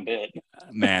knock that a bit.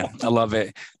 Man, I love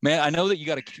it. Man, I know that you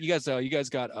guys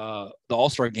got the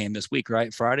All-Star game this week,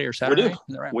 right? Friday or Saturday? We do. Is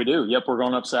that right? We do. Yep, we're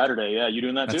going up Saturday. Yeah, you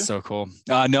doing that That's too? so cool.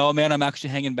 No, man, I'm actually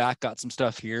hanging back. Got some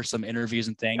stuff here, some interviews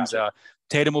and things. Gotcha.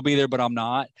 Tatum will be there, but I'm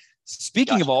not.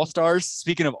 Speaking Gotcha. of all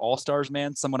stars,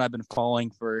 man, someone I've been following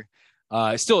for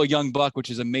still a young buck, which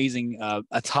is amazing.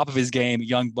 At top of his game,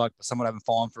 young buck, but someone I've been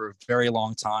following for a very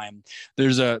long time.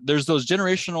 There's those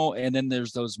generational, and then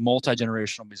there's those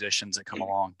multi-generational musicians that come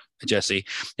along, Jesse.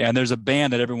 Yeah, and there's a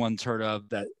band that everyone's heard of,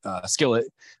 that Skillet.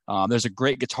 There's a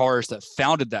great guitarist that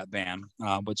founded that band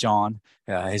with John.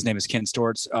 His name is Ken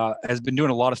Storts. Has been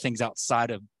doing a lot of things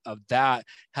outside of that.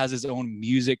 Has his own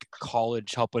music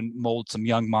college, helping mold some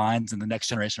young minds and the next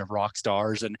generation of rock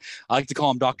stars. And I like to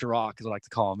call him Dr. Rock, as I like to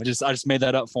call him. I just made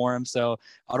that up for him. So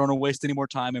I don't want to waste any more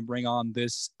time and bring on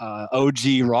this OG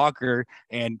rocker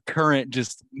and current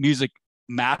just music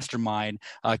mastermind,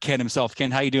 Ken himself. Ken,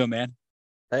 how you doing, man?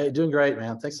 Hey, doing great,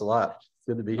 man. Thanks a lot.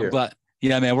 Good to be here. I'm glad.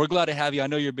 Yeah, man, we're glad to have you. I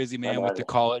know you're busy, man, with the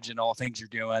college and all things you're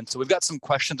doing. So we've got some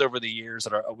questions over the years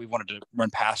that we wanted to run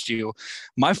past you.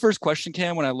 My first question,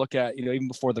 Ken, when I look at, even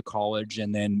before the college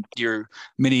and then your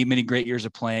many, many great years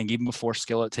of playing, even before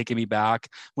Skillet taking me back,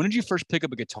 when did you first pick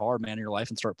up a guitar, man, in your life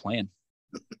and start playing?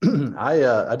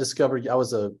 I discovered I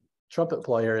was a trumpet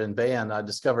player in band. I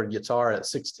discovered guitar at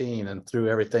 16 and threw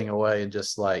everything away and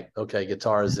just like, okay,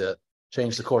 guitar is it.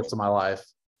 Changed the course of my life.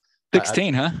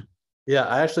 16, huh? Yeah,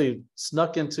 I actually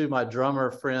snuck into my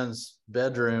drummer friend's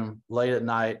bedroom late at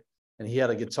night, and he had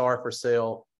a guitar for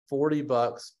sale,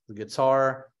 $40, the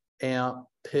guitar, amp,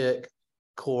 pick,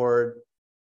 cord,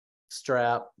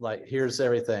 strap, like here's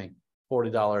everything,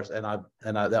 $40. And I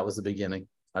that was the beginning.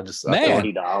 Man.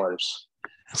 $40.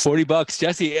 $40,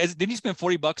 Jesse. Didn't you spend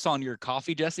 $40 on your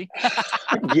coffee, Jesse?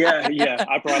 yeah,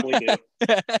 I probably do.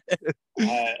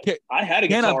 I had a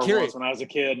guitar once when I was a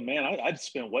kid. Man, I'd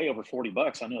spent way over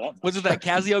 $40. I know that. Was it that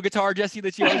Casio guitar, Jesse,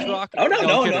 that you always rock?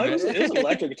 No. It was an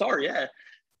electric guitar. Yeah.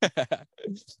 That's Ken,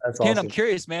 awesome. I'm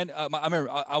curious, man. I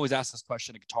remember I was asked this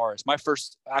question to guitarists. My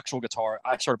first actual guitar,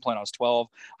 I started playing when I was 12.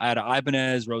 I had an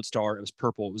Ibanez Roadstar. It was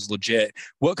purple. It was legit.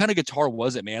 What kind of guitar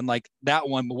was it, man? Like that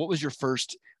one, but what was your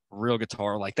first real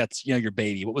guitar? Like that's, your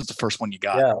baby. What was the first one you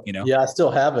got? Yeah, I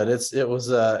still have it. It was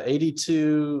a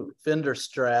 82 Fender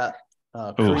Strat,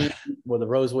 cream with a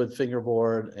rosewood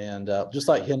fingerboard, and just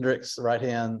like Hendrix, right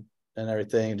hand and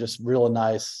everything, just real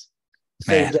nice.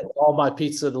 Saved up all my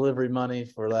pizza delivery money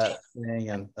for that thing,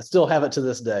 and I still have it to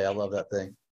this day. I love that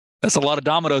thing. That's a lot of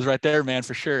dominoes right there, man,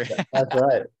 for sure. That's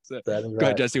right. That is right. Go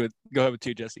ahead, Jesse. Go ahead with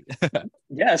you, Jesse.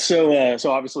 Yeah. So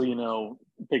obviously,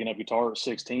 picking up guitar at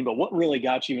 16, but what really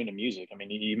got you into music? I mean,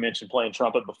 you mentioned playing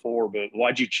trumpet before, but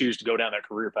why'd you choose to go down that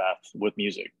career path with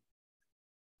music?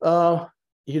 I've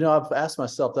asked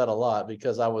myself that a lot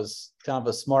because I was kind of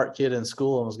a smart kid in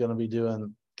school and was going to be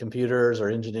doing computers or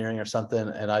engineering or something.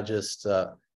 And I just,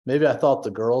 maybe I thought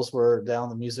the girls were down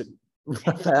the music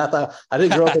path. I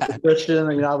didn't grow up as a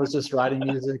Christian. I was just writing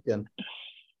music, and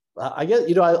I guess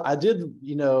I did.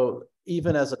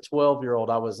 Even as a 12-year-old,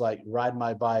 I was like riding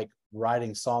my bike,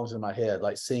 writing songs in my head,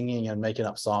 like singing and making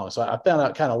up songs. So I found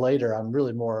out kind of later I'm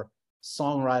really more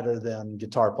songwriter than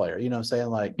guitar player. You know what I'm saying?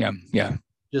 Like, yeah.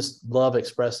 Just love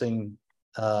expressing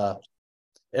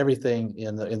everything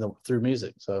through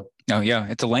music. So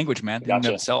it's a language, man, Gotcha.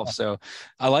 in itself. So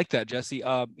I like that, Jesse.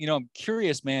 I'm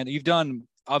curious, man. You've done,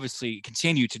 obviously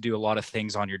continue to do a lot of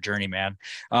things on your journey, man.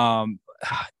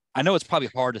 I know it's probably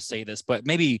hard to say this, but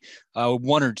maybe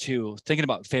one or two, thinking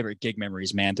about favorite gig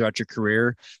memories, man, throughout your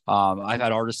career. I've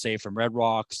had artists say from Red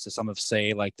Rocks to some have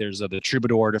say like there's the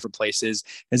Troubadour, different places.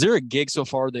 Is there a gig so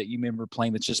far that you remember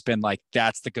playing that's just been like,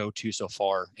 that's the go-to so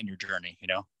far in your journey,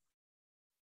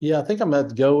 Yeah, I think I'm going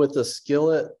to go with the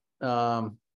Skillet,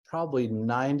 probably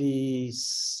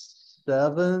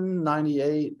 97,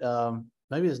 98,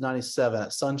 maybe it's 97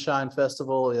 at Sunshine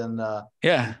Festival in the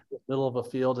middle of a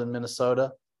field in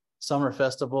Minnesota. Summer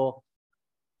Festival,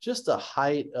 just a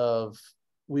height of,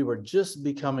 we were just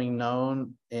becoming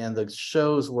known and the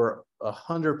shows were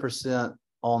 100%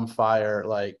 on fire,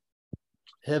 like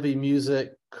heavy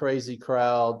music, crazy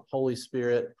crowd, Holy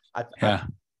Spirit. I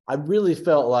really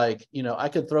felt like, I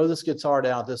could throw this guitar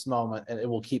down at this moment and it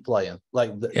will keep playing.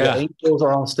 Like the angels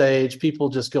are on stage, people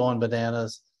just going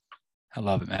bananas. I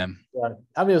love it, man. Yeah.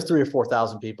 I mean, it was 3,000 or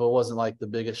 4,000 people. It wasn't like the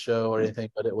biggest show or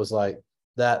anything, but it was like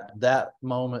that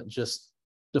moment just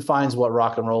defines what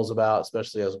rock and roll is about,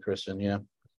 especially as a Christian. Yeah.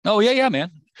 Oh yeah,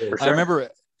 man. For I sure. remember.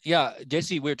 Yeah,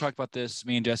 Jesse, we were talking about this.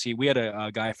 Me and Jesse, we had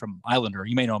a guy from Islander.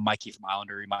 You may know Mikey from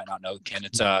Islander. You might not know Ken.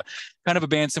 It's kind of a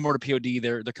band similar to POD.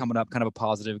 They're coming up, kind of a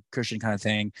positive Christian kind of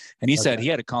thing. And he said he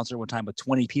had a concert one time with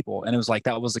 20 people, and it was like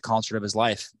that was the concert of his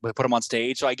life. We put him on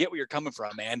stage. So I get where you're coming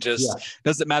from, man. Just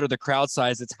doesn't matter the crowd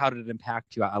size. It's how did it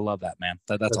impact you. I love that, man.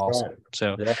 That's awesome.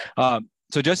 Right. So,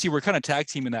 so Jesse, we're kind of tag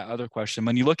teaming that other question.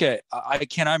 When you look at, I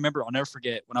remember, I'll never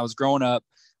forget when I was growing up.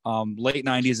 Late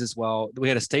 90s as well. We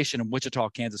had a station in Wichita,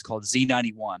 Kansas called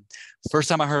Z91. First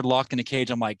time I heard Locked in a Cage,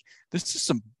 I'm like, this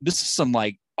is some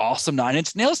like awesome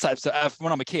 9-inch Nails type stuff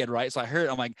when I'm a kid, right? So I heard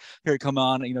it, I'm like, here it come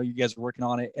on, you guys are working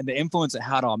on it. And the influence it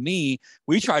had on me,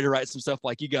 we tried to write some stuff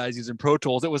like you guys using Pro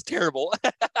Tools. It was terrible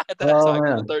at that time,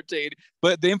 I was 13.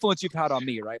 But the influence you've had on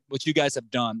me, right? What you guys have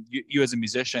done, you as a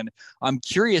musician, I'm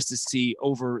curious to see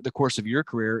over the course of your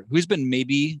career, who's been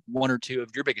maybe one or two of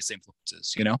your biggest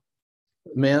influences,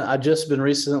 Man, I've just been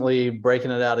recently breaking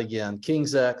it out again.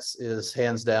 King's X is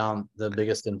hands down the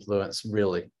biggest influence,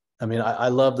 really. I mean, I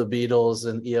love the Beatles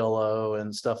and ELO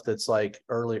and stuff that's like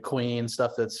early Queen,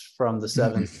 stuff that's from the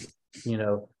 70s,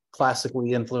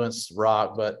 classically influenced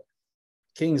rock. But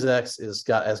King's X has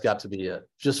got to be it,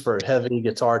 just for heavy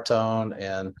guitar tone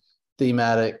and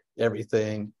thematic,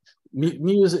 everything.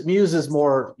 Muse is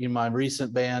more my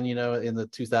recent band, in the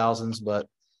 2000s, but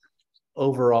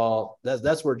overall,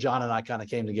 that's where John and I kind of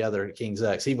came together at King's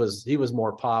X. He was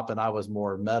more pop and I was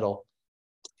more metal,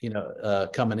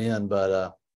 coming in.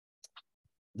 But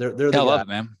they're the I love it,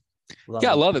 man.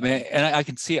 I love it, man. And I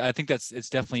can see. I think it's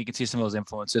definitely, you can see some of those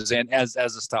influences, and as the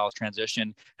styles transition,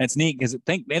 and it's neat because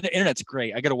the internet's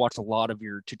great. I got to watch a lot of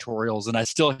your tutorials, and I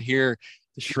still hear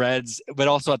the shreds, but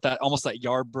also at that almost that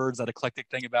Yardbirds, that eclectic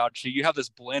thing about you. You have this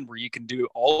blend where you can do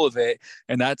all of it,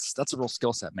 and that's a real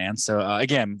skill set, man. So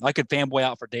again, I could fanboy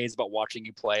out for days about watching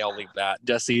you play. I'll leave that.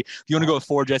 Jesse, if you want to go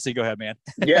forward, Jesse, go ahead, man.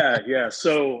 Yeah.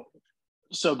 So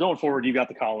going forward, you got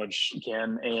the college,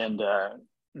 Ken, and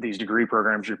these degree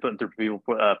programs you're putting through people.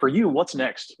 For you, what's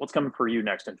next? What's coming for you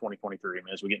next in 2023? I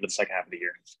mean, as we get into the second half of the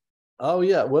year. Oh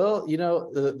yeah, well,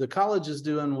 the college is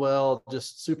doing well,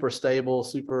 just super stable,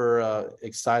 super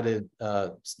excited.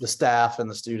 The staff and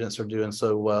the students are doing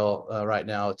so well right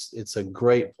now. It's a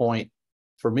great point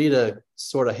for me to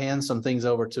sort of hand some things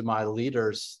over to my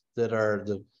leaders that are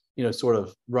sort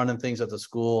of running things at the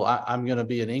school. I'm going to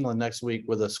be in England next week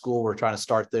with a school. We're trying to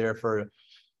start there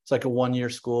it's like a 1-year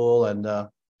school, and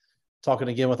talking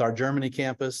again with our Germany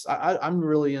campus. I'm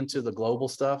really into the global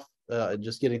stuff,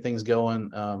 just getting things going.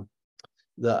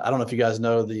 I don't know if you guys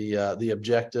know the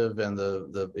Objective and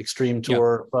the Extreme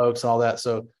Tour folks and all that.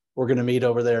 So we're going to meet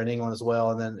over there in England as well,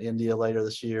 and then India later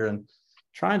this year, and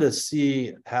trying to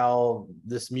see how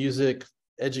this music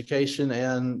education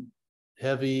and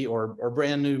heavy or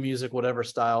brand new music, whatever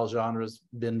style, genres,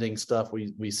 bending stuff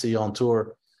we see on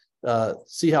tour,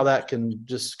 see how that can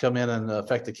just come in and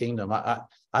affect the kingdom.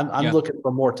 I'm looking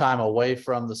for more time away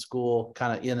from the school,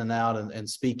 kind of in and out and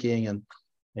speaking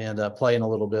and playing a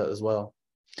little bit as well.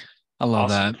 I love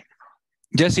that.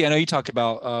 Jesse, I know you talked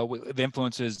about the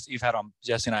influences you've had on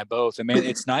Jesse and I both. And man,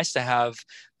 it's nice to have,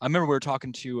 I remember we were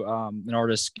talking to an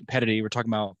artist, Petty, we're talking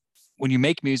about when you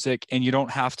make music and you don't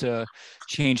have to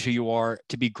change who you are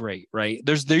to be great, right?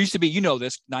 There used to be,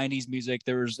 this 90s music,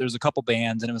 there's a couple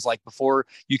bands, and it was like before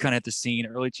you kind of hit the scene,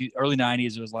 early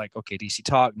 90s, it was like, okay, DC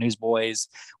Talk, Newsboys,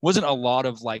 wasn't a lot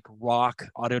of like rock,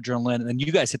 Audio Adrenaline, and then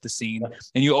you guys hit the scene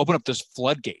and you open up those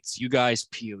floodgates. You guys,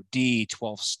 POD,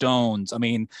 12 Stones, I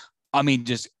mean,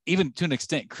 just even to an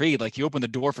extent, Creed, like you open the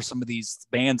door for some of these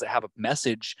bands that have a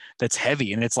message that's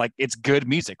heavy, and it's like, it's good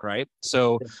music, right?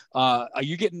 So are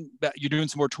you're doing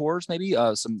some more tours, maybe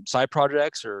some side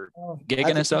projects or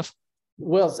gigging and stuff?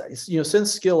 Well,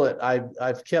 since Skillet,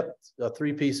 I've kept a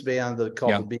 3-piece band that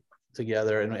called The Beat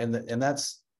together. And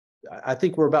that's, I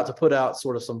think we're about to put out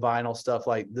sort of some vinyl stuff.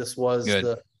 Like this was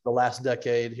the last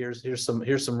decade. Here's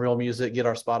some real music, get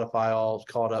our Spotify all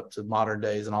caught up to modern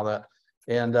days and all that.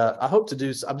 And I hope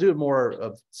to I'm doing more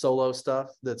of solo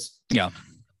stuff that's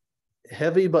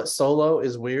heavy, but solo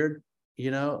is weird,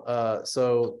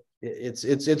 so it's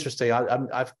interesting.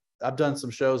 I've done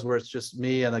some shows where it's just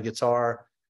me and a guitar,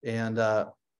 and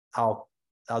I'll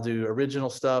do original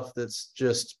stuff that's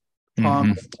just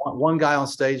punk. One guy on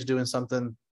stage doing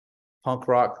something punk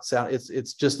rock sound.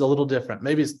 It's just a little different.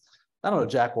 Maybe it's, I don't know,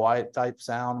 Jack White type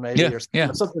sound, maybe, or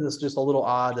something that's just a little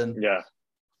odd. And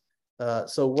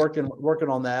so working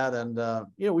on that, and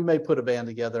we may put a band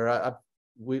together.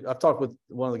 I've talked with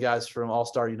one of the guys from All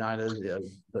Star United,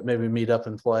 that maybe meet up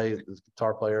and play, the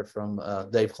guitar player from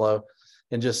Dave Clow,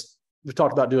 and just we've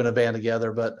talked about doing a band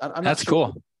together, but I'm not That's sure,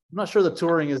 cool. I'm not sure the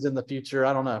touring is in the future.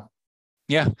 I don't know.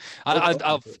 Yeah,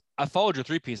 I followed your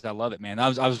 3-piece. I love it, man. I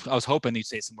was hoping you'd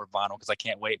say some more vinyl because I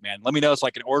can't wait, man. Let me know so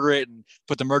I can order it and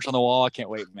put the merch on the wall. I can't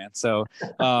wait, man. So,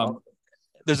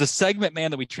 there's a segment, man,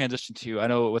 that we transitioned to. I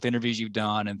know with interviews you've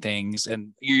done and things,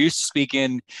 and you're used to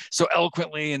speaking so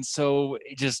eloquently and so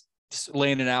just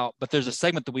laying it out. But there's a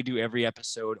segment that we do every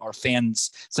episode. Our fans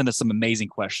send us some amazing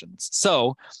questions.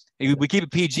 So we keep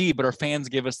it PG, but our fans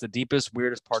give us the deepest,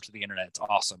 weirdest parts of the internet. It's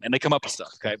awesome. And they come up with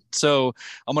stuff. Okay. So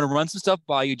I'm going to run some stuff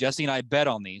by you. Jesse and I bet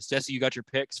on these. Jesse, you got your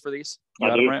picks for these?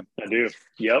 I do.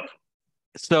 Yep.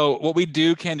 So what we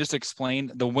do, can just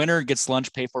explain, the winner gets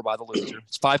lunch paid for by the loser.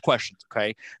 It's 5 questions.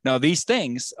 Okay. Now these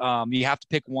things, you have to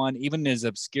pick one, even as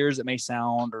obscure as it may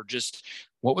sound, or just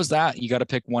what was that? You got to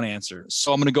pick one answer.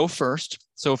 So I'm going to go first.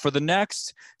 So for the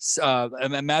next,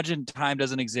 imagine time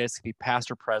doesn't exist. It can be past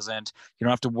or present. You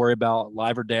don't have to worry about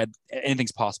live or dead.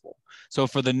 Anything's possible. So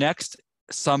for the next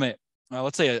summit,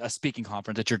 let's say a speaking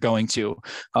conference that you're going to,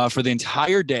 for the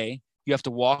entire day, you have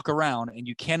to walk around and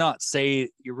you cannot say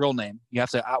your real name. You have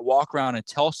to walk around and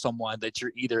tell someone that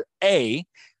you're either A,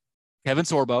 Kevin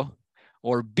Sorbo,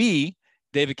 or B,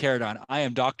 David Carradine. I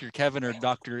am Dr. Kevin or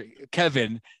Dr.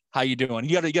 Kevin. How you doing?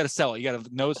 You got to sell it. You got to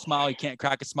no smile. You can't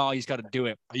crack a smile. You just got to do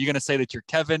it. Are you going to say that you're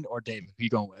Kevin or David? Who are you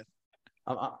going with?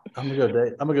 I'm gonna go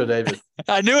David. I'm gonna go David.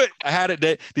 I knew it. I had it.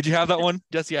 Did you have that one,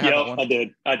 Jesse? I had that one.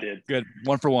 I did. Good.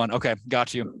 1 for 1. Okay,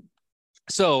 got you.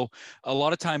 So a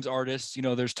lot of times artists,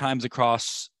 there's times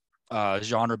across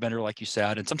genre bender, like you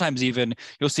said, and sometimes even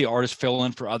you'll see artists fill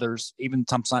in for others, even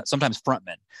sometimes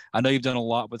frontmen. I know you've done a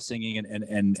lot with singing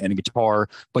and guitar,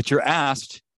 but you're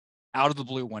asked out of the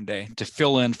blue one day to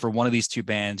fill in for one of these 2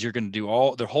 bands. You're going to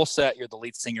do their whole set. You're the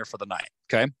lead singer for the night.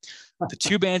 Okay. The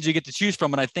 2 bands you get to choose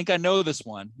from, and I think I know this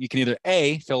one. You can either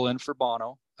A, fill in for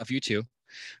Bono of U2,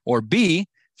 or B,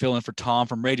 fill in for Tom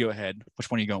from Radiohead.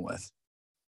 Which one are you going with?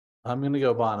 I'm going to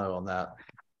go Bono on that.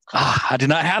 I did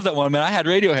not have that one, man. I had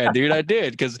Radiohead, dude. I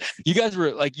did, because you guys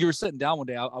were like, you were sitting down one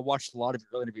day. I watched a lot of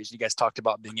your interviews. You guys talked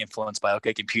about being influenced by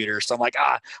OK Computer. So I'm like,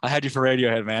 I had you for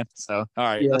Radiohead, man. So all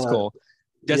right, that's cool.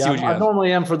 Jesse, I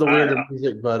normally am for the weirder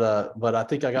music, but I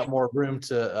think I got more room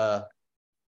to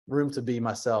be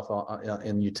myself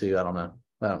in U2. I don't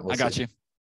know. I got you.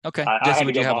 Okay, I Jesse, had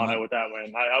would to you go have Bono with that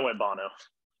one? I went Bono.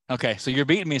 Okay, so you're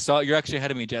beating me. So you're actually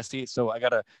ahead of me, Jesse. So I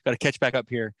gotta catch back up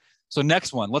here. So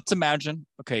next one, let's imagine.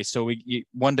 Okay, so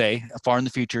one day, far in the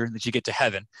future, that you get to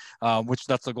heaven, which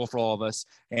that's the goal for all of us,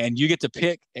 and you get to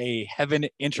pick a heaven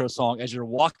intro song as you're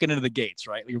walking into the gates.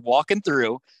 Right, you're walking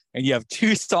through, and you have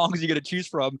 2 songs you get to choose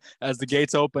from as the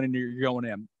gates open and you're going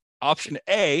in. Option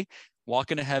A,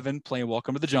 walk into heaven playing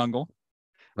 "Welcome to the Jungle,"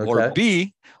 or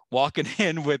B, walking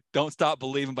in with "Don't Stop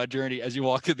Believing" by Journey as you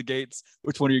walk through the gates.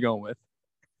 Which one are you going with?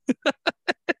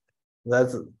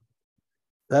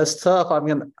 That's tough. I'm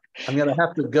gonna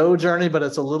have to go Journey, but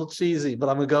it's a little cheesy. But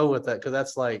I'm gonna go with that because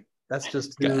that's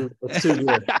just too good. It's too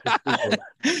good.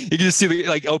 You can just see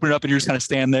open it up and you're just kind of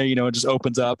stand there. It just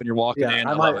opens up and you're walking in.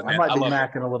 I might be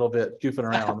macking a little bit, goofing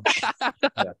around.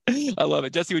 I love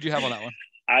it. Jesse, what'd you have on that one?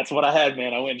 That's what I had,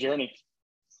 man. I went Journey.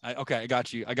 Okay, I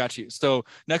got you. So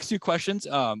next 2 questions.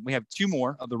 We have 2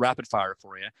 more of the rapid fire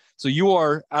for you. So you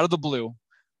are out of the blue,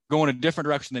 going a different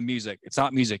direction than music. It's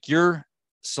not music. You're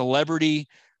celebrity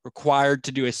required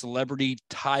to do a celebrity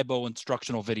Taibo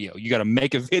instructional video. You got to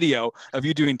make a video of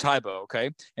you doing Taibo, okay?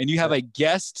 And you have a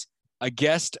guest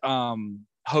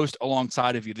host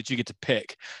alongside of you that you get to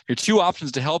pick. Your 2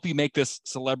 options to help you make this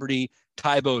celebrity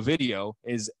Taibo video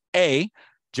is A,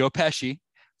 Joe Pesci,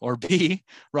 or B,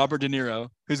 Robert De Niro,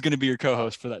 who's going to be your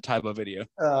co-host for that Taibo video.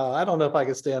 I don't know if I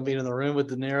could stand being in the room with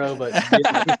De Niro, but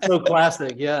it's so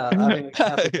classic. Yeah, I mean,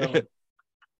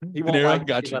 he won't like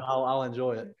me, but I'll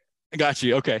enjoy it. Got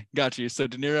you. Okay, got you. So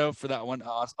De Niro for that one.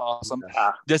 Awesome.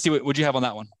 Jesse, what'd you have on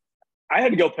that one? I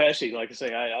had to go Pesci. Like I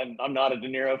say, I'm not a De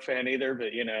Niro fan either, but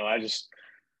I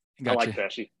like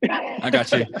Pesci. I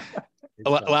got you.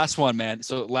 Last one, man.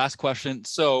 So last question.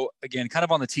 So again, kind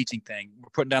of on the teaching thing, we're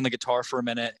putting down the guitar for a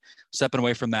minute, stepping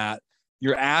away from that.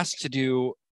 You're asked to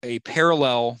do a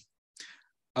parallel.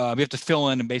 You have to fill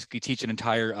in and basically teach an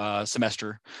entire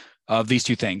semester of these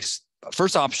 2 things.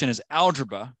 First option is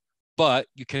algebra, but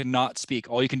you cannot speak.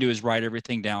 All you can do is write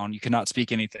everything down. You cannot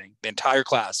speak anything. The entire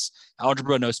class,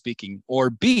 algebra, no speaking.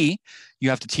 Or B, you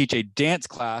have to teach a dance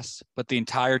class, but the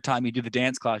entire time you do the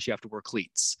dance class, you have to wear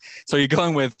cleats. So you're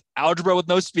going with algebra with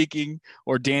no speaking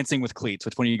or dancing with cleats.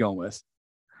 Which one are you going with?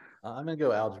 I'm going to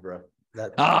go algebra.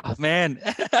 Man.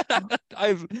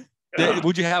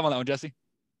 What'd you have on that one, Jesse?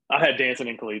 I had dancing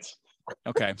in cleats.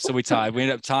 Okay, so we tied. We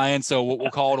ended up tying, so we'll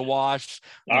call it a wash.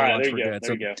 All right, there you go.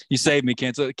 There you go. You saved me,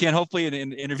 Ken. So, Ken, hopefully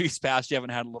in interviews past, you haven't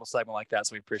had a little segment like that,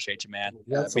 so we appreciate you, man.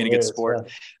 Being a good sport.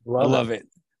 Yeah. I love it.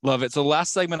 Love it. So,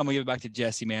 last segment, I'm gonna give it back to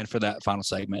Jesse, man, for that final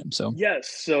segment. So, yes.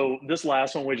 So this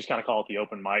last one, we just kind of call it the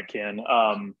open mic, Ken.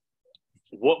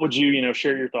 What would you,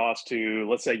 share your thoughts to,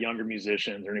 let's say, younger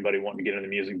musicians or anybody wanting to get in the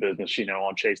music business,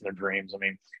 on chasing their dreams? I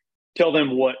mean, tell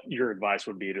them what your advice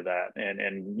would be to that, and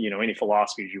any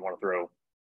philosophies you want to throw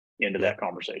into that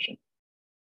conversation.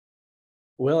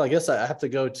 Well, I guess I have to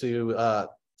go to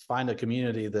find a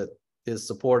community that is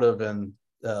supportive and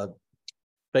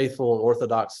faithful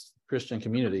Orthodox Christian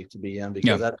community to be in,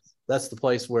 because that's the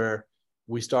place where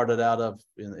we started out of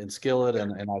in Skillet,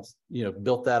 and I've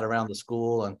built that around the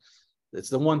school, and it's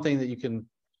the one thing that you can,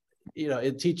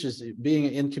 it teaches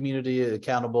being in community,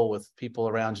 accountable with people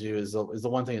around you is the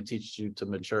one thing that teaches you to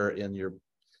mature in your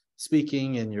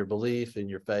speaking, in your belief, in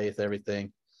your faith,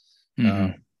 everything.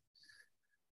 Mm-hmm.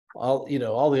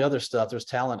 All the other stuff, there's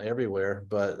talent everywhere,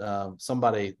 but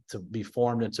somebody to be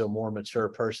formed into a more mature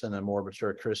person and more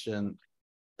mature Christian,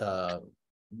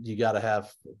 you got to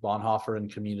have Bonhoeffer and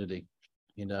community,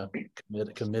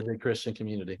 committed Christian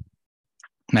community.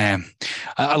 Man,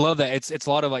 I love that. It's a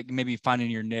lot of like maybe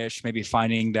finding your niche, maybe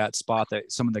finding that spot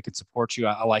that someone that can support you.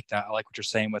 I like that. I like what you're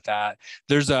saying with that.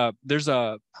 There's a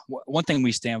one thing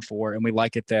we stand for, and we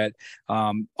like it that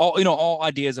all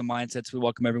ideas and mindsets. We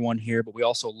welcome everyone here, but we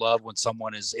also love when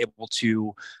someone is able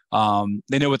to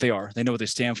they know what they are, they know what they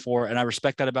stand for, and I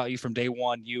respect that about you from day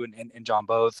one. You and John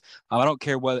both. I don't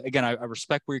care what. Again, I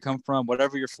respect where you come from,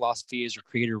 whatever your philosophy is, your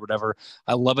creed or whatever.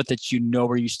 I love it that you know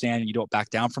where you stand and you don't back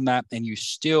down from that, and you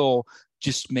still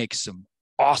just make some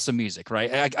awesome music,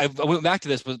 right? I went back to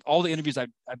this with all the interviews I've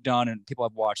done and people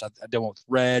I've watched. I've done one with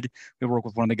Red. We work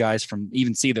with one of the guys from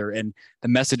Even Seether, and the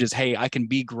message is, hey, I can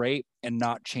be great and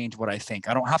not change what I think.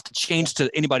 I don't have to change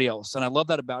to anybody else. And I love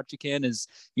that about you, Ken, is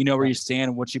where you stand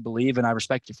and what you believe, and I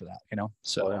respect you for that,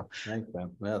 So thanks,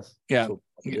 man. Yes. Yeah. Cool.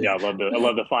 Yeah, I love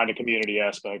the find a community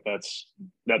aspect.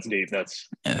 That's deep. That's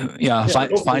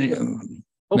find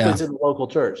hopefully it's in the local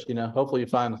church, hopefully you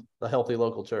find a healthy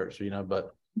local church,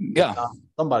 but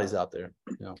somebody's out there,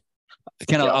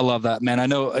 Ken, I love that, man. I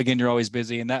know, again, you're always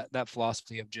busy, and that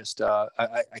philosophy of just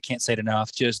I can't say it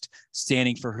enough, just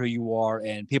standing for who you are.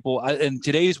 And people in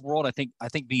today's world, I think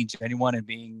being genuine and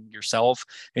being yourself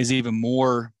is even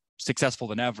more successful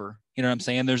than ever. You know what I'm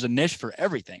saying? There's a niche for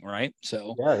everything, right?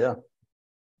 So yeah.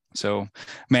 So,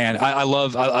 man, I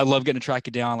love getting to track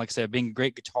you down. Like I said, being a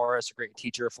great guitarist, a great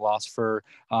teacher, a philosopher.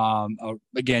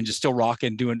 Again, just still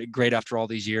rocking, doing great after all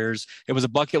these years. It was a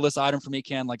bucket list item for me,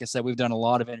 Ken. Like I said, we've done a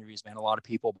lot of interviews, man, a lot of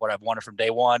people, but I've wanted from day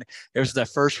one. Ever since I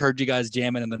first heard you guys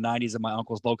jamming in the 90s in my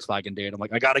uncle's Volkswagen, dude. I'm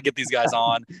like, I got to get these guys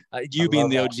on. You being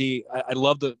the OG, I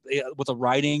love with the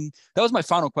writing. That was my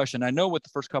final question. I know with the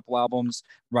first couple albums,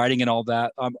 writing and all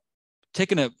that,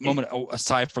 taking a moment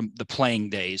aside from the playing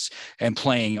days and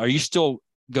playing, are you still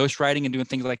ghostwriting and doing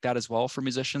things like that as well for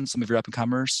musicians? Some of your up and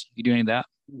comers, you do any of that?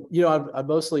 I'm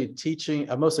mostly teaching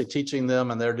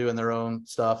them, and they're doing their own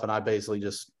stuff. And I basically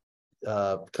just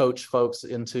coach folks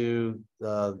into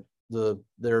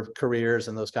their careers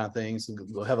and those kind of things.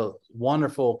 We'll have a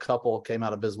wonderful couple came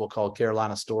out of Visible called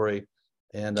Carolina Story,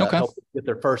 and help get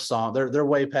their first song. They're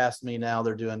way past me now.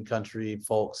 They're doing country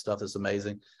folk stuff that's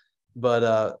amazing.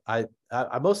 But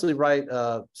I mostly write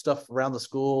stuff around the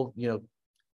school,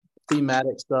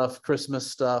 thematic stuff,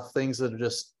 Christmas stuff, things that are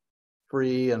just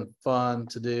free and fun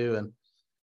to do,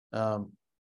 and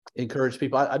encourage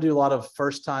people. I do a lot of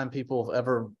first time people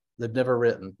they've never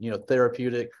written,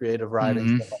 therapeutic, creative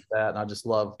writing, stuff like that. And I just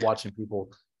love watching people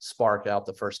spark out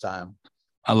the first time.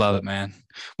 I love it, man.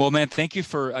 Well, man, thank you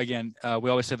for, again, we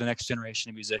always say the next generation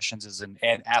of musicians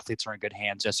and athletes are in good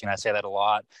hands. Jesse and I say that a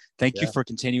lot. Thank you for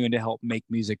continuing to help make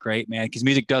music great, man, because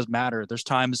music does matter. There's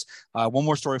times, one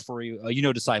more story for you.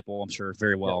 Disciple, I'm sure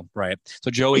very well, right? So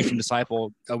Joey from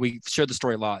Disciple, we shared the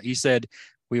story a lot. He said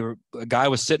a guy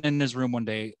was sitting in his room one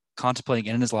day,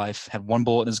 contemplating in his life, had one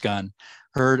bullet in his gun,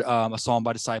 heard a song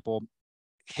by Disciple,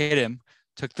 hit him,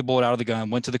 took the bullet out of the gun,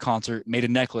 went to the concert, made a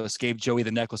necklace, gave Joey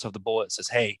the necklace of the bullet, says,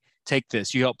 hey, take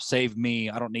this. You helped save me.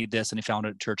 I don't need this. And he found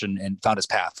it at church and found his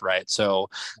path, right? So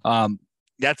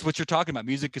that's what you're talking about.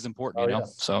 Music is important, Yeah.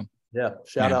 So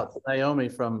shout out to Naomi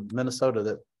from Minnesota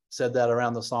that said that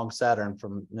around the song Saturn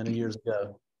from many years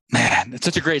ago. Man, it's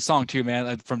such a great song too,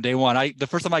 man. From day one, the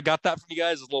first time I got that from you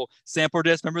guys was a little sampler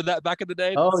disc. Remember that back in the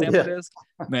day? Oh, sampler disc,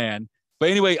 man. But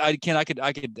anyway,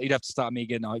 you'd have to stop me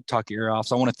again. I'll talk your ear off.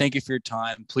 So I want to thank you for your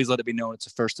time. Please let it be known it's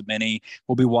the first of many.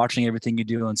 We'll be watching everything you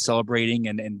do and celebrating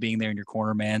and being there in your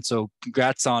corner, man. So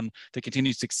congrats on the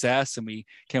continued success, and we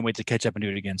can't wait to catch up and do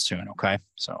it again soon. Okay.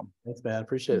 So thanks, man.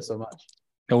 Appreciate it so much.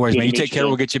 No worries, man. You take care.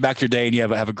 We'll get you back your day, and you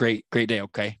have a great day.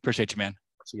 Okay. Appreciate you, man.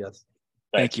 See you guys.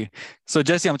 Thank you. So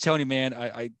Jesse, I'm telling you, man,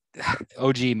 I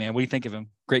OG, man, what do you think of him?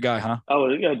 Great guy, huh? Oh,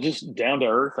 yeah, just down to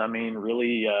earth. I mean,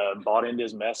 really bought into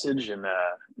his message, and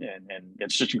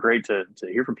it's just great to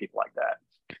hear from people like that.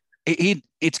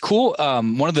 It's cool.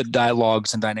 One of the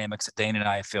dialogues and dynamics that Dane and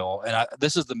I feel, and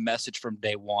this is the message from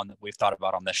day one that we've thought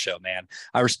about on this show, man.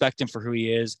 I respect him for who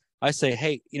he is. I say,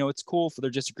 hey, it's cool for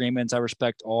their disagreements. I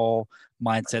respect all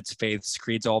mindsets, faiths,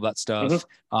 creeds, all that stuff.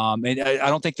 Mm-hmm. And I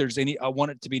don't think there's I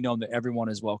want it to be known that everyone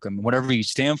is welcome. Whatever you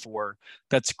stand for,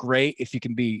 that's great if you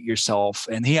can be yourself.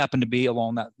 And he happened to be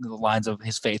along the lines of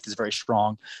his faith is very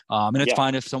strong. And it's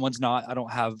fine if someone's not. I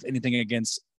don't have anything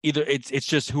against either. It's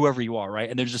just whoever you are, right?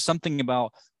 And there's just something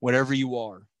about whatever you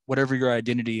are, whatever your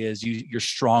identity is, you're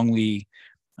strongly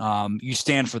you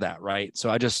stand for that, right? So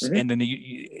I just and then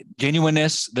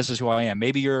genuineness. This is who I am.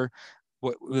 Maybe you're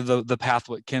the path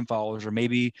what Ken follows, or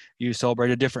maybe you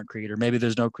celebrate a different creed, or maybe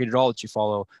there's no creed at all that you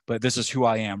follow. But this is who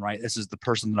I am, right? This is the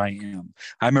person that I am.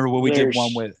 I remember what we did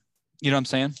one with. You know what I'm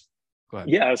saying? Go ahead.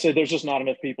 Yeah, so there's just not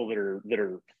enough people that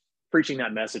are preaching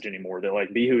that message anymore. That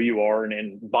like be who you are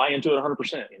and buy into it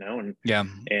 100%.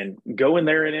 And go in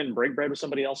there and break bread with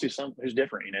somebody else who's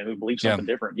different. Who believes something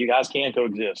different. You guys can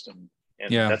coexist and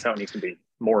that's how it needs to be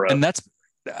more of. And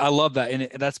I love that. And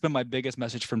that's been my biggest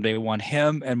message from day one.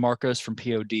 Him and Marcos from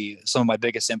POD, some of my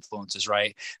biggest influences,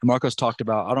 right? And Marcos talked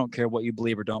about, I don't care what you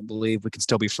believe or don't believe, we can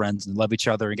still be friends and love each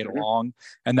other and get along.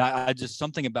 And I just,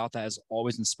 something about that has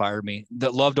always inspired me.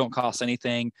 That love don't cost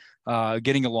anything.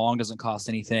 Getting along doesn't cost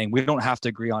anything. We don't have to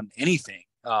agree on anything.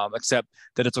 Except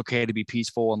that it's okay to be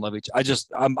peaceful and love each other.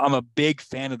 I'm a big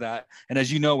fan of that. And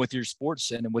as you know, with your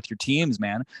sports and with your teams,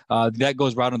 man, that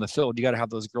goes right on the field. You got to have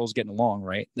those girls getting along,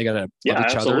 right? They got to love each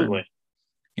absolutely.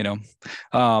 other.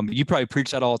 You probably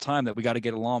preach that all the time that we got to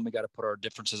get along. We got to put our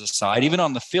differences aside, even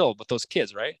on the field with those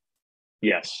kids, right?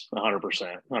 Yes,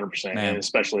 100%. And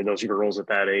especially those girls at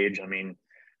that age. I mean,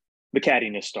 the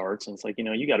cattiness starts, and it's like,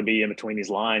 you got to be in between these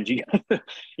lines.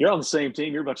 You're on the same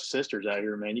team. You're a bunch of sisters out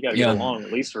here, man. You got to get along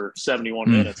at least for 71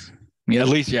 minutes. Yeah, at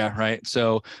least. Yeah. Right.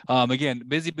 So, again,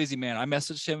 busy man. I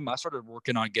messaged him. I started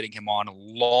working on getting him on a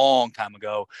long time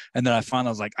ago. And then I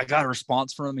finally was like, I got a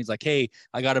response from him. He's like, hey,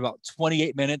 I got about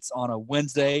 28 minutes on a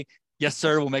Wednesday. Yes,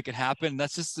 sir. We'll make it happen.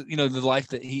 That's just, the life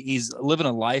that he's living,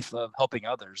 a life of helping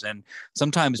others. And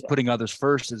sometimes putting others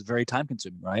first is very time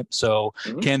consuming. Right. So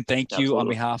Ken, thank you on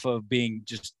behalf of being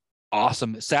just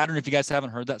awesome. Saturn, if you guys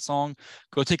haven't heard that song,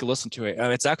 go take a listen to it.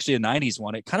 It's actually a 90s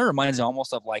one. It kind of reminds me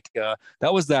almost of like,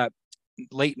 that was that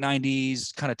late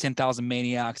 90s kind of 10,000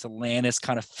 Maniacs, Atlantis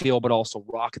kind of feel, but also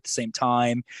rock at the same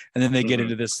time. And then they get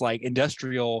into this like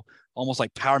industrial, almost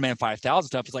like Power Man 5000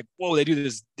 stuff. It's like, whoa, they do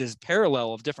this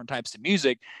parallel of different types of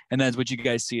music. And that's what you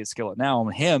guys see at Skillet now.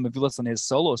 And him, if you listen to his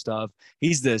solo stuff,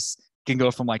 can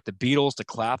go from like the Beatles to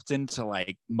Clapton to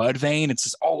like Mudvayne. It's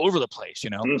just all over the place,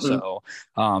 So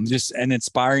just an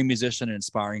inspiring musician, an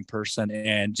inspiring person,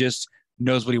 and just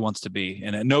knows what he wants to be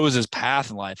and knows his path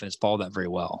in life and has followed that very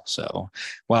well. So,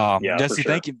 wow. Yeah, Jesse,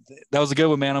 thank you. That was a good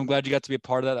one, man. I'm glad you got to be a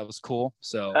part of that. That was cool.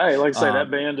 So, hey, like I say,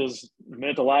 that band has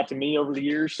meant a lot to me over the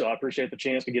years. So I appreciate the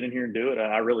chance to get in here and do it.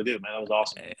 I really do, man. That was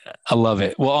awesome. I love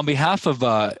it. Well, on behalf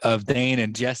of Dane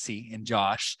and Jesse and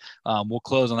Josh, we'll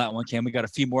close on that one, Ken. We got a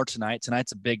few more tonight.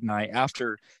 Tonight's a big night.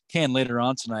 After Ken, later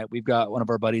on tonight, we've got one of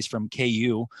our buddies from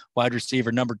KU, wide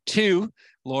receiver number 2,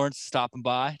 Lawrence, stopping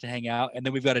by to hang out. And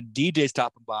then we've got a DJ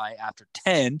stopping by after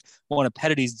 10. One of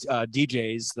Pettity's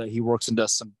DJs that he works and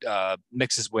does some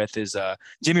mixes with is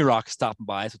Jimmy Rock stopping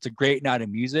by. So it's a great night of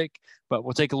music, but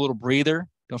we'll take a little breather.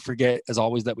 Don't forget, as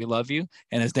always, that we love you.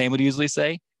 And as Dane would usually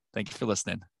say, thank you for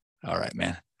listening. All right,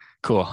 man. Cool.